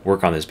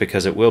work on this,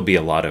 because it will be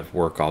a lot of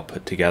work all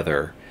put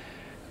together.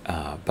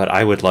 But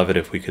I would love it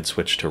if we could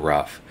switch to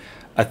Rough.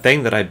 A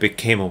thing that I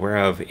became aware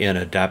of in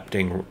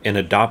adopting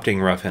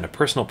Rough in a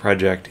personal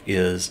project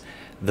is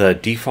the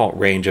default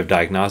range of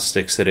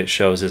diagnostics that it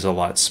shows is a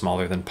lot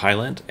smaller than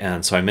Pylint.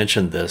 And so I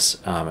mentioned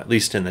this, at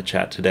least in the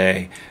chat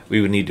today.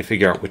 We would need to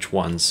figure out which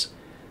ones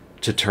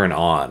to turn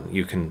on.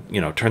 You can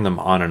turn them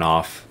on and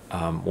off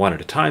one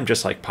at a time,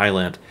 just like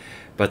Pylint,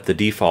 but the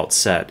default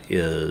set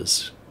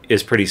is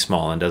pretty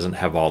small and doesn't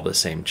have all the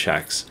same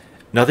checks.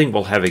 Nothing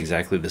will have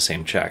exactly the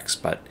same checks,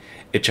 but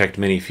it checked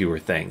many fewer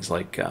things.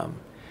 Like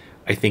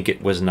I think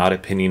it was not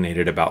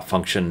opinionated about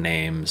function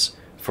names,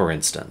 for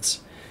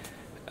instance.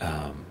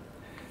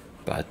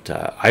 But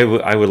I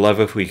would love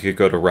if we could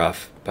go to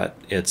Rough, but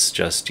it's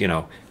just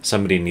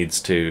somebody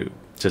needs to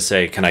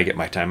say, can I get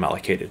my time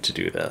allocated to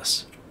do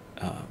this,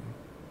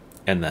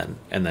 and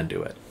then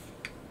do it.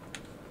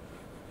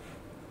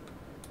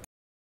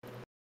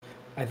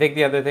 I think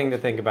the other thing to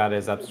think about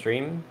is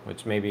upstream,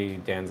 which maybe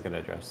Dan's going to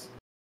address.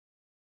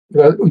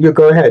 You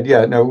go ahead.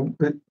 Yeah, no,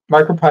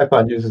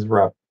 MicroPython uses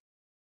Rough.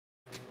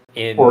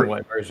 In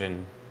what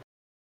version?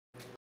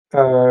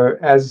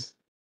 As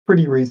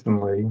pretty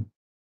recently.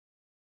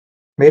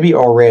 Maybe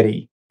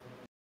already,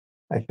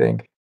 I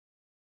think.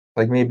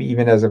 Like maybe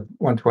even as of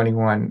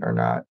 121 or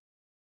not.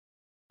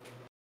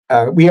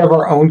 We have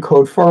our own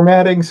code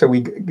formatting, so we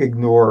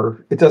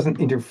ignore, it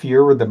doesn't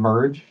interfere with the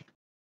merge.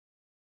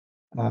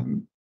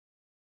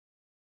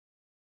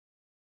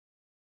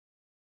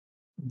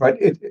 But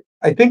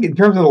I think in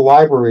terms of the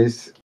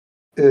libraries,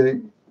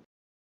 Tim,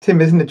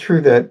 isn't it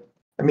true that,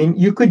 I mean,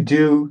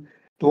 the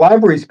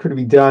libraries could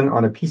be done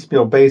on a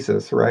piecemeal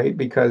basis, right?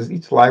 Because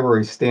each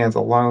library stands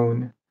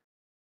alone.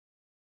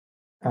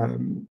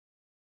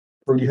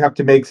 Or you have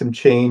to make some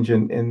change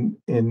in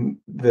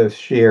the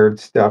shared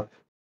stuff.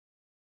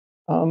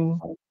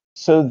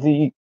 So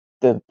the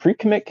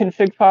pre-commit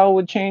config file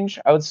would change.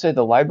 I would say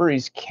the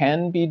libraries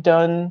can be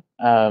done.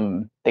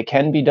 They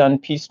can be done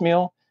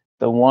piecemeal.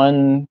 The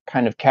one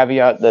kind of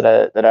caveat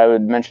that I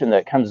would mention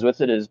that comes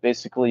with it is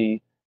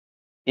basically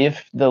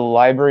if the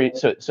library.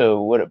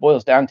 So what it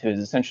boils down to is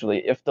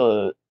essentially if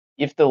the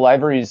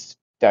libraries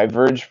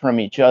diverge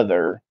from each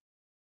other,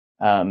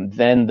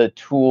 then the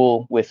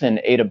tool within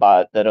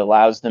Adabot that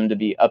allows them to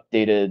be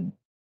updated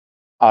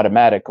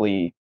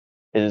automatically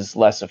is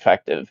less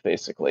effective,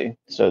 basically.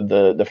 So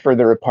the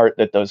further apart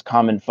that those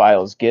common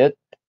files get,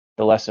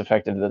 the less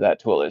effective that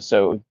tool is.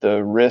 So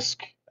the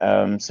risk,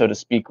 so to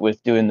speak,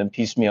 with doing them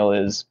piecemeal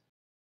is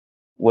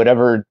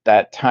whatever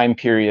that time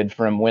period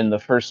from when the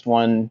first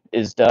one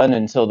is done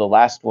until the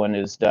last one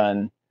is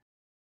done,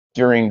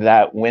 during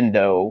that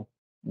window,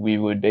 we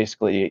would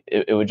basically,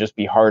 it would just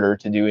be harder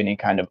to do any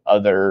kind of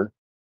other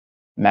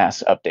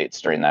mass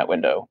updates during that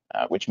window,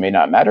 which may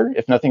not matter.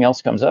 If nothing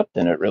else comes up,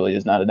 then it really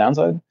is not a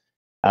downside.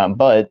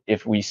 But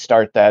if we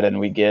start that and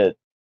we get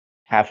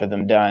half of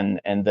them done,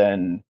 and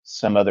then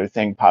some other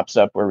thing pops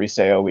up where we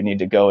say, oh, we need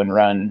to go and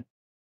run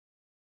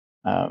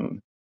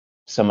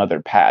some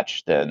other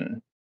patch,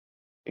 then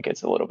it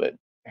gets a little bit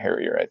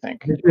hairier, I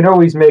think. You can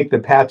always make the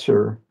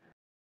patcher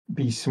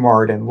be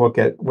smart and look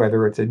at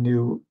whether it's a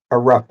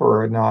rough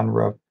or a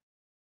non-rough.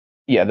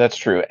 Yeah, that's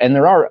true. And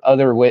there are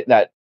other ways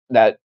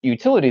that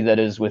utility that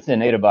is within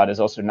Adabot is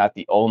also not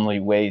the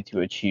only way to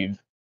achieve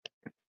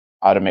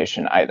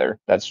automation either.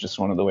 That's just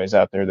one of the ways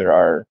out there. There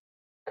are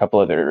a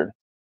couple other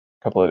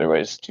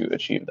ways to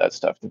achieve that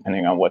stuff,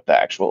 depending on what the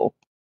actual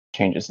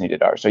changes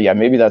needed are. So yeah,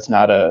 maybe that's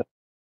not a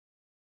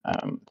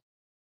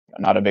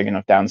big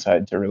enough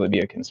downside to really be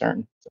a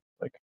concern.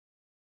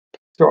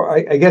 So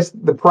I guess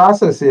the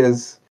process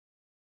is,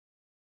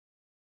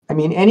 I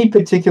mean, to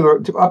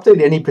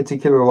update any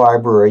particular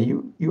library,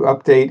 you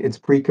update its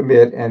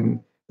pre-commit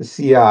and the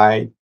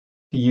CI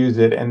to use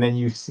it, and then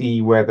you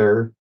see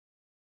whether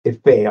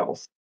it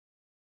fails,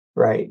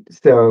 right?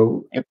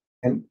 So, Yep.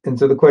 and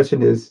so the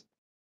question is,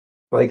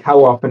 like,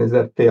 how often does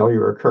that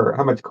failure occur?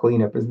 How much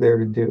cleanup is there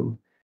to do?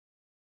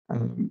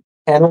 And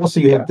also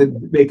you have to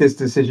make this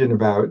decision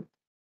about,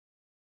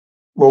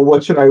 well,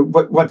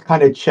 what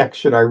kind of check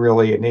should I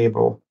really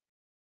enable?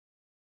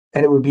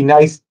 And it would be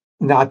nice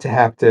not to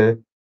have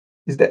to,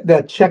 is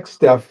that check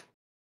stuff,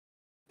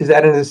 is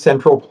that in a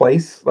central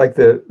place? Like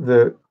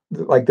the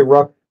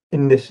rough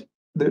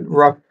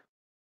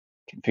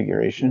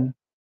Configuration.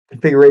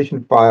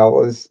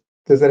 file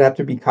does it have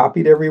to be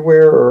copied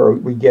everywhere, or are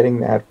we getting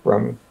that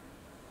from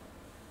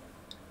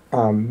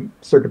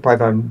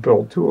CircuitPython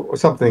build tool or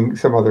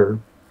some other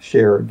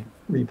shared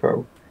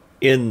repo?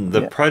 In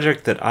the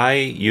project that I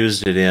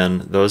used it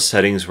in, those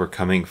settings were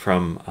coming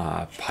from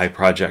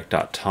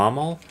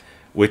pyproject.toml,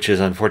 which is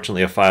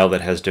unfortunately a file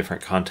that has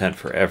different content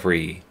for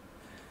every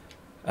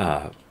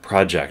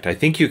project. I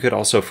think you could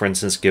also, for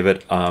instance, give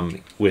it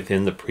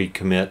within the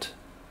pre-commit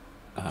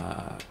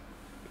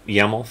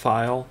YAML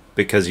file,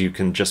 because you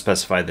can just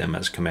specify them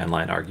as command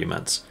line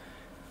arguments,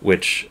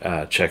 which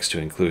checks to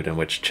include and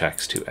which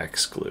checks to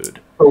exclude.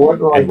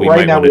 And we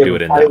might want to do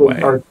it in that way.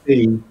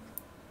 RC,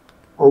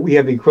 or we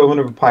have the equivalent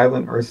of a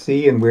Pylon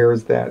RC, and where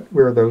is that?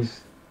 Where are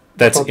those?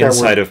 That's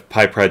inside of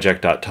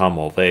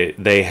pyproject.toml.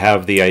 They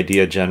have the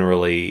idea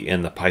generally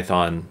in the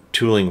Python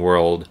tooling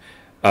world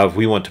of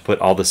we want to put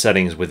all the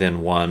settings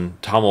within one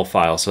TOML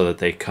file so that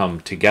they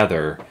come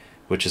together,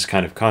 which is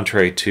kind of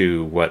contrary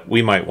to what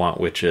we might want,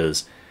 which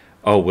is,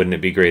 oh, wouldn't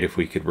it be great if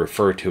we could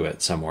refer to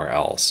it somewhere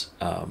else?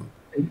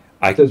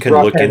 I can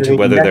look into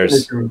whether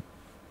there's...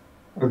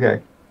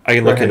 Okay. I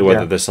can look into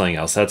whether there's something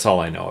else. That's all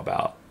I know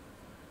about.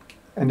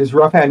 And does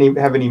Rough have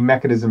any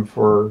mechanism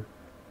for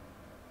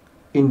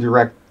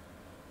indirectly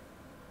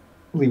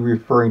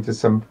referring to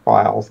some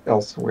files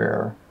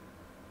elsewhere?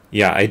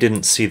 Yeah, I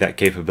didn't see that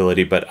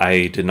capability, but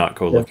I did not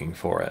go looking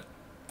for it.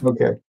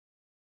 Okay.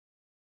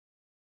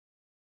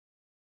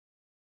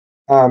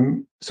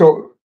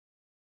 So,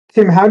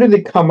 Tim, how did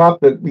it come up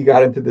that we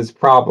got into this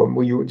problem?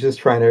 Were you just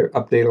trying to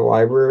update a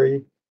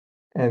library?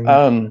 And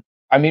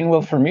I mean,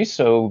 well, for me,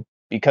 so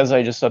because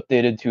I just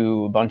updated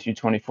to Ubuntu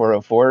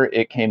 24.04,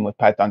 it came with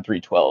Python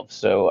 3.12.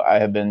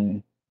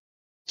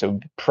 So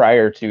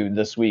prior to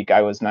this week,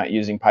 I was not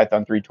using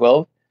Python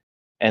 3.12.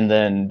 And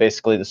then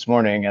basically this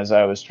morning, as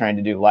I was trying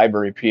to do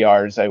library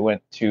PRs, I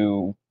went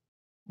to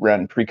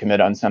run pre-commit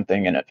on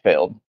something and it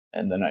failed.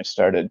 And then I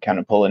started kind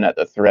of pulling at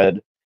the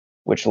thread,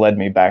 which led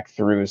me back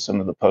through some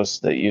of the posts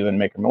that you and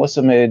Maker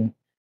Melissa made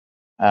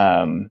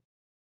about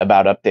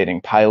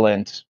updating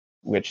Pylint,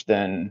 which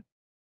then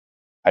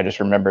I just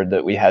remembered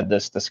that we had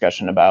this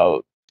discussion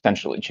about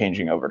potentially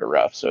changing over to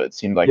Rough. So it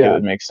seemed like it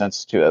would make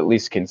sense to at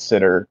least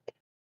consider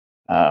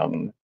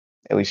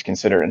at least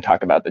consider and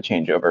talk about the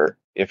changeover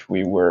if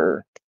we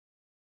were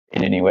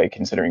in any way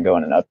considering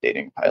going and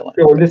updating Pylon.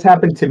 So when this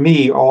happened to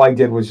me, all I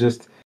did was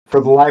just, for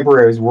the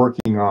library I was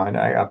working on,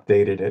 I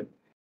updated it.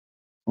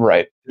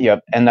 Right.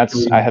 Yep. And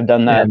I have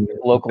done that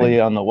locally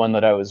on the one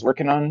that I was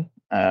working on.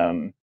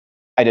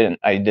 I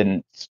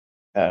didn't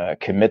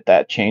commit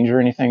that change or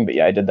anything, but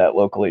yeah, I did that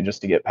locally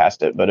just to get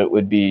past it. But it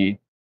would be,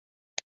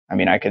 I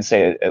mean, I could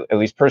say, at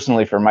least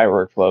personally for my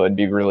workflow, it'd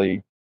be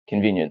really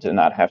convenient to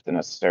not have to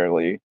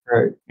necessarily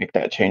make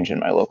that change in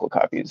my local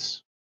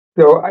copies.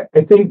 So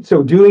I think,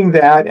 so doing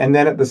that, and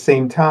then at the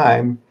same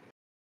time,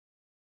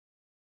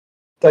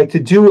 like to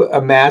do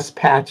a mass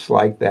patch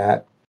like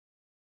that,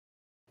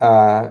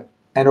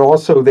 and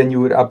also then you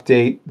would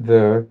update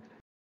the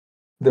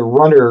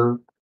runner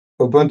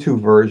Ubuntu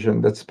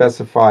version that's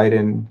specified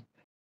in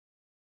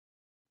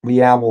the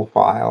YAML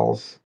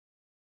files,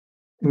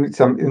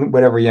 in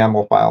whatever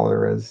YAML file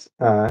there is,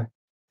 to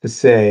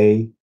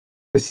say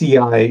the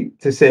CI,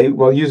 to say,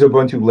 well, use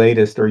Ubuntu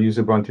latest or use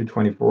Ubuntu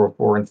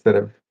 24.04 instead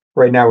of,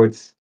 right now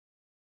it's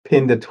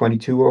pinned to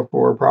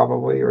 22.04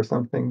 probably or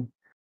something.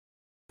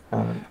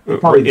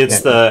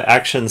 It's the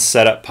actions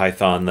setup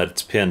Python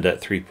that's pinned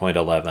at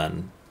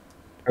 3.11.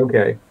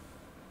 Okay.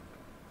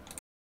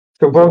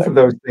 So both of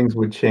those things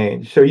would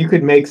change. So you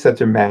could make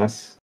such a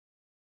mass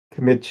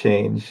commit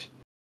change.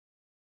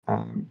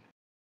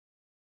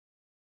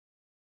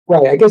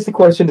 Right. I guess the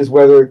question is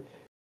whether,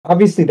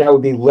 obviously, that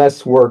would be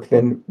less work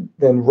than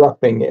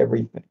roughing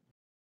everything.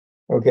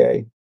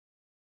 Okay.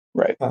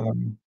 Right.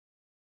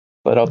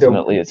 But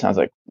ultimately, it sounds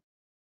like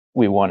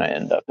we want to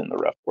end up in the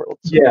rough world.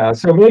 So. Yeah.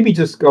 So maybe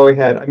just go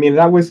ahead. I mean,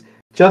 that was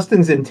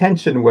Justin's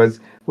intention,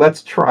 was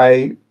let's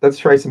try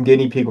some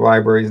guinea pig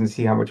libraries and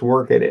see how much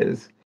work it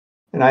is.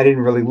 And I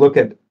didn't really look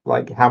at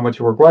like how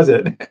much work was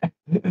it.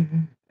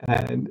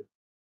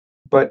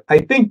 But I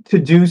think to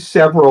do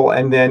several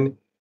and then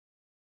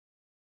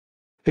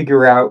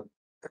figure out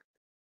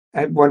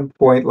at one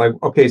point, like,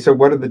 okay, so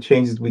what are the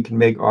changes we can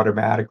make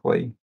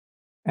automatically,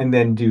 and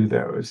then do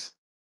those.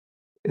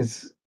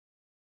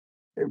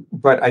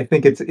 But I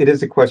think it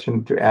is a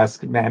question to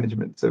ask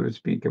management, so to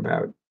speak,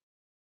 about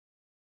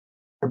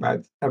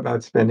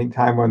spending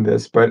time on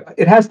this. But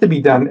it has to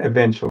be done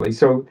eventually.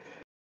 So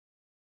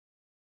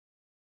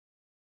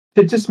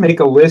to just make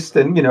a list,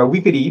 and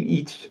we could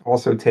each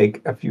also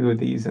take a few of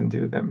these and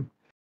do them.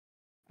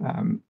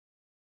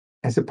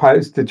 As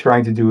opposed to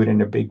trying to do it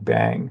in a big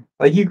bang.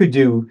 Like you could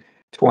do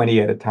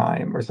 20 at a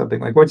time or something,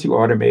 like once you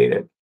automate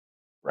it.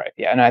 Right.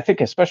 Yeah. And I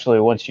think especially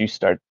once you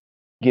start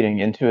getting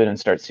into it and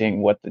start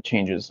seeing what the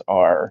changes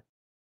are,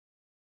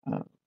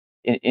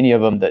 any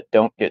of them that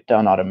don't get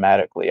done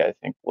automatically, I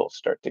think will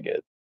start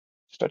to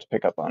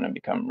pick up on and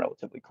become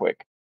relatively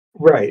quick.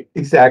 Right.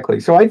 Exactly.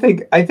 So I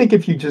think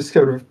if you just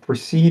sort of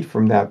proceed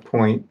from that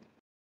point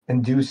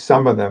and do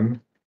some of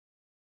them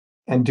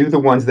and do the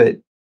ones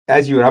that,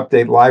 as you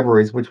update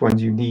libraries, which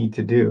ones you need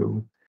to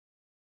do,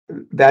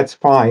 that's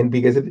fine,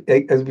 because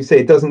as we say,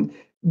 it doesn't,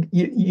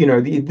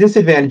 the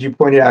disadvantage you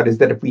pointed out is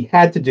that if we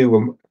had to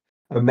do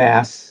a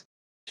mass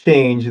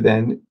change,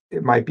 then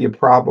it might be a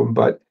problem,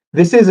 but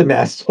this is a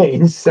mass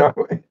change, so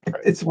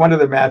it's one of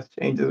the mass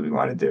changes we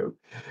want to do.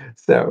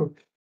 So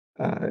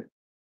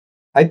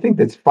I think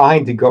that's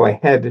fine to go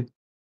ahead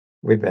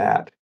with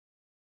that.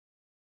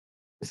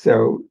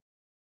 So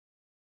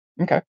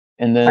okay.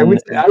 And then I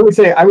would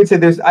say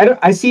there's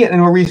I see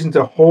no reason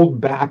to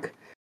hold back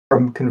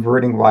from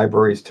converting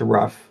libraries to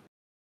rough.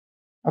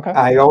 Okay.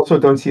 I also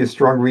don't see a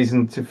strong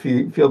reason to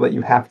feel that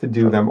you have to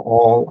do them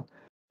all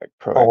at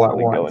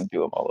once. Go and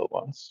do them all at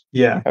once.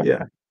 Yeah, okay.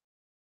 yeah.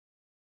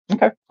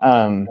 Okay.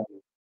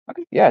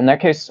 Okay. Yeah. In that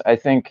case, I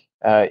think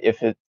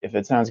if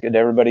it sounds good to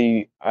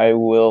everybody, I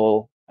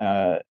will.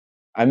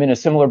 I'm in a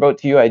similar boat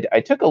to you. I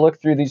took a look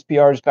through these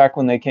PRs back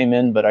when they came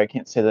in, but I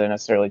can't say that I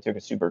necessarily took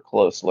a super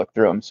close look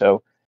through them.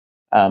 So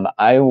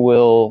I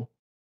will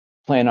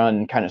plan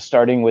on kind of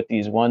starting with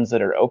these ones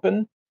that are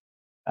open,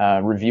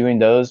 reviewing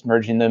those,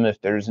 merging them if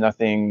there's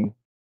nothing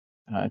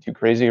too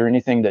crazy or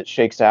anything that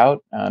shakes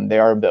out. They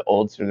are a bit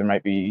old, so there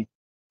might be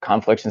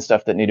conflicts and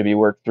stuff that need to be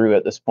worked through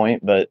at this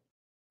point, but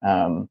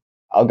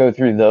I'll go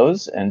through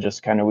those and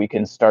just kind of, we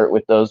can start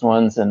with those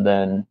ones, and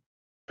then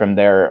from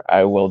there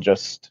I will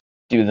just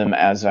do them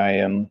as I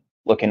am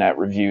looking at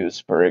reviews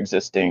for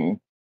existing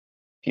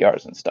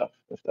PRs and stuff,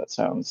 if that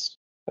sounds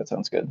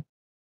good.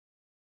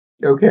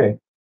 Okay.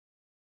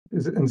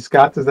 And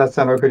Scott, does that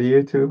sound okay to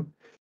you too?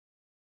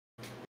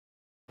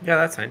 Yeah,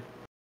 that's fine.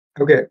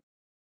 Okay.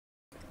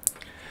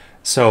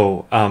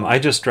 So I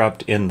just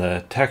dropped in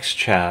the text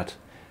chat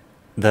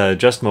the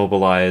Just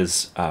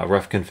Mobilize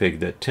rough config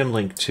that Tim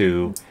linked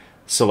to.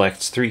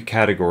 Selects 3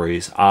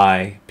 categories,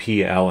 I,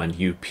 PL,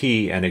 and UP,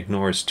 and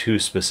ignores 2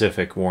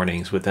 specific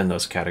warnings within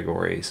those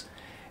categories.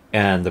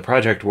 And the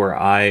project where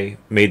I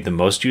made the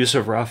most use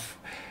of rough,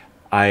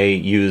 I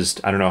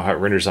used, I don't know how it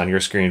renders on your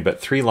screen, but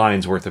 3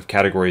 lines worth of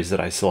categories that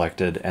I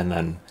selected, and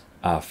then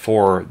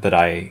 4 that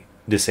I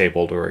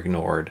disabled or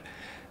ignored.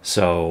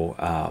 So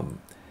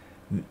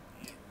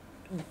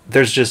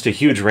there's just a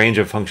huge range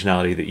of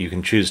functionality that you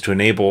can choose to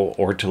enable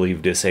or to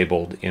leave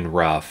disabled in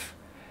rough.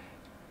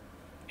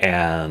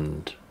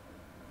 And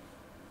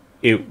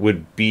it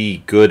would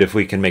be good if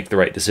we can make the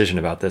right decision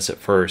about this at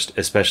first,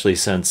 especially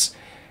since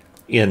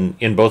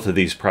in both of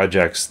these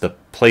projects, the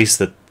place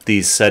that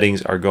these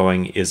settings are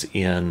going is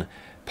in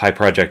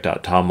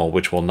pyproject.toml,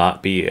 which will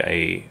not be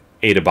a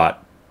Adabot,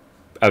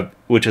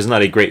 which is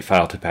not a great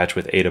file to patch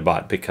with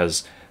Adabot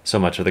because so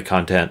much of the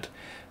content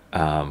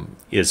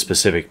is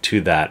specific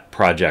to that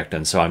project,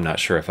 and so I'm not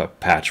sure if a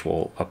patch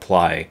will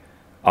apply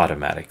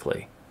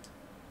automatically.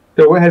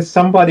 So has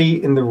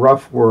somebody in the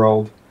rough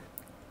world,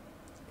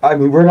 I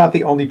mean, we're not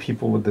the only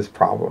people with this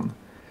problem.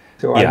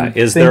 So yeah,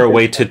 is there a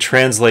way to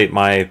translate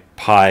my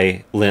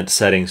PyLint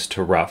settings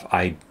to rough?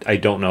 I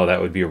don't know.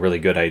 That would be a really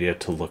good idea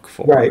to look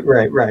for.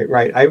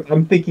 Right.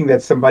 I'm thinking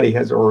that somebody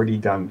has already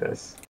done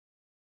this.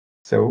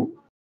 So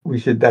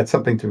that's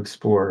something to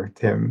explore,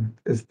 Tim,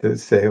 is to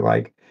say,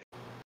 like,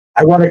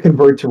 I want to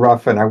convert to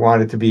rough and I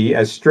want it to be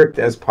as strict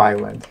as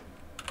PyLint.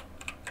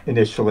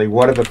 Initially,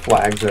 what are the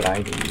flags that I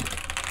need?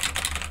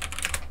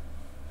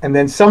 And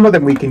then some of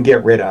them we can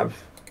get rid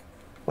of.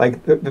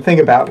 Like the thing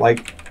about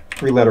like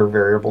 3-letter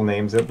variable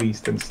names at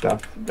least and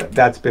stuff,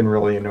 that's been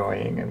really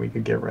annoying and we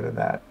could get rid of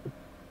that.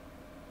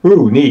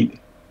 Ooh, neat.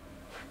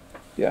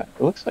 Yeah,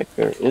 it looks like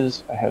there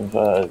is. I have,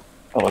 oh,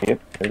 yeah,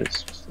 there it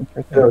is.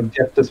 Right there. Oh,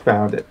 Jeff just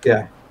found it,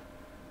 yeah.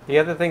 The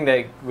other thing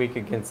that we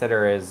could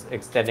consider is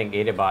extending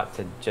Adabot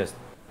to just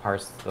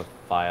parse the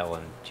file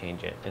and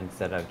change it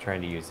instead of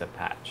trying to use a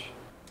patch.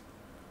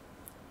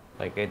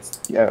 Like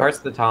parse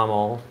the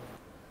TOML,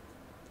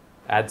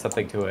 add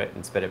something to it,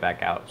 and spit it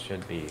back out.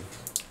 Should be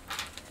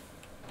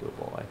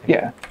doable, I think.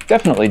 Yeah,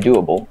 definitely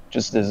doable.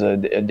 Just as a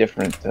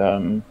different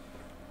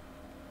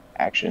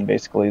action,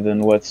 basically,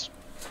 than what's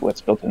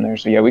built in there.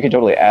 So yeah, we could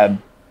totally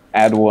add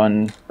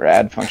one or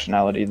add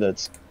functionality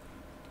that's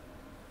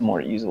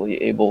more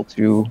easily able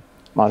to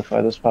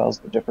modify those files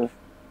that differ.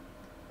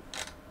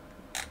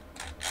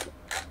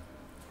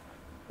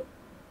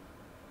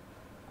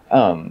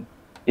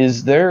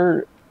 Is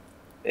there,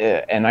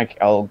 and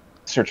I'll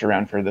search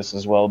around for this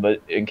as well,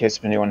 but in case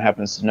if anyone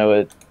happens to know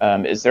it,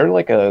 is there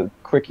like a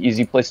quick,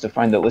 easy place to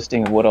find the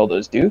listing of what all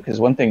those do? Because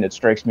one thing that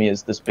strikes me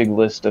is this big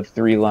list of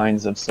 3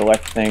 lines of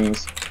select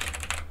things.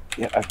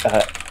 Yeah,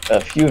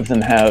 a few of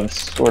them have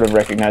sort of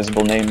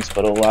recognizable names,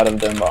 but a lot of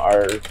them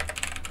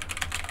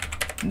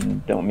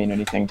don't mean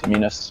anything to me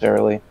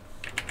necessarily.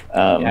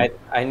 Yeah,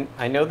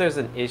 I know there's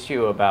an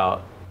issue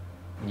about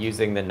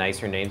using the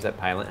nicer names that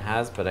PyLint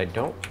has, but I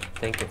don't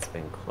think it's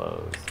been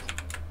closed.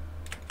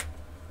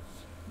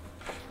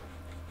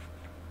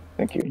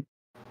 Thank you.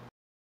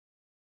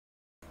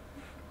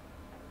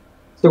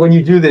 So when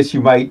you do this,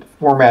 you might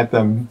format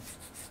them,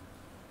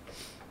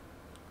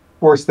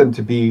 force them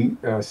to be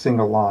a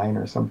single line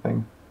or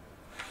something.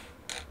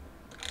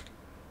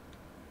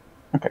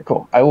 Okay,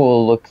 cool. I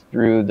will look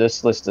through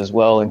this list as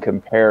well and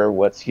compare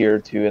what's here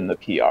to in the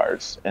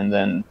PRs, and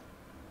then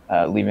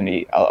I'll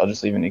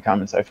just leave any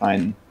comments I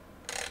find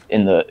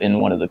in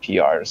one of the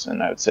PRs,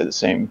 and I would say the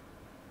same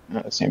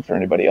for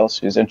anybody else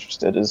who's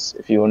interested. Is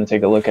if you want to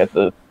take a look at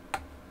the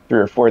 3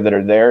 or 4 that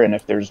are there, and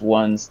if there's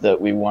ones that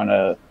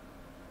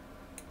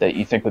that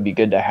you think would be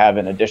good to have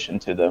in addition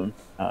to them,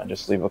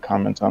 just leave a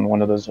comment on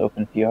one of those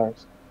open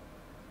PRs.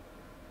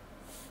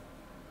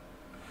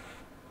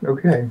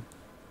 Okay.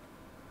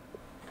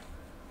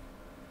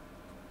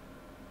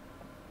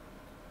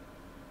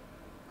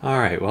 All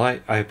right. Well,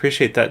 I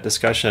appreciate that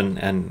discussion,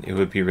 and it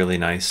would be really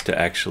nice to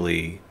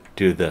actually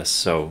do this.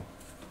 So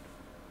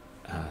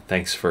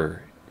thanks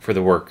for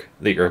the work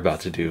that you're about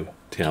to do,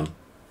 Tim.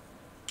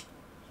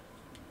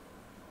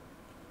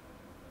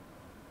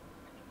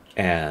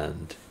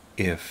 And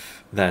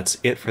if that's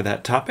it for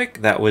that topic,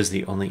 that was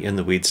the only In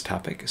the Weeds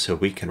topic, so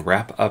we can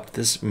wrap up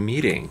this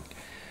meeting.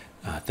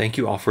 Thank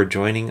you all for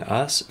joining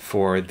us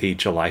for the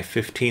July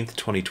 15th,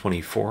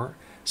 2024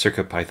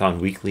 CircuitPython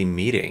weekly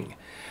meeting.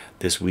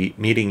 This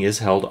meeting is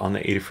held on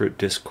the Adafruit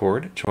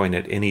Discord. Join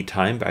at any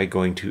time by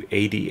going to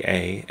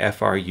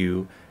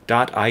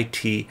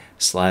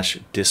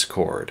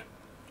adafru.it/discord.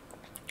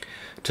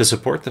 To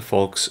support the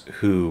folks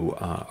who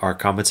are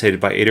compensated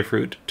by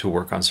Adafruit to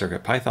work on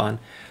CircuitPython,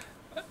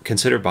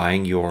 consider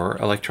buying your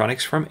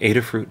electronics from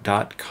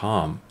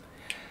adafruit.com.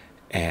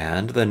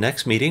 And the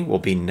next meeting will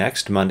be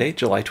next Monday,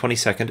 July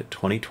 22nd,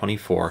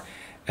 2024,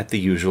 at the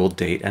usual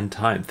date and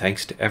time.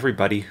 Thanks to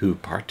everybody who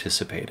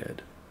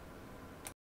participated.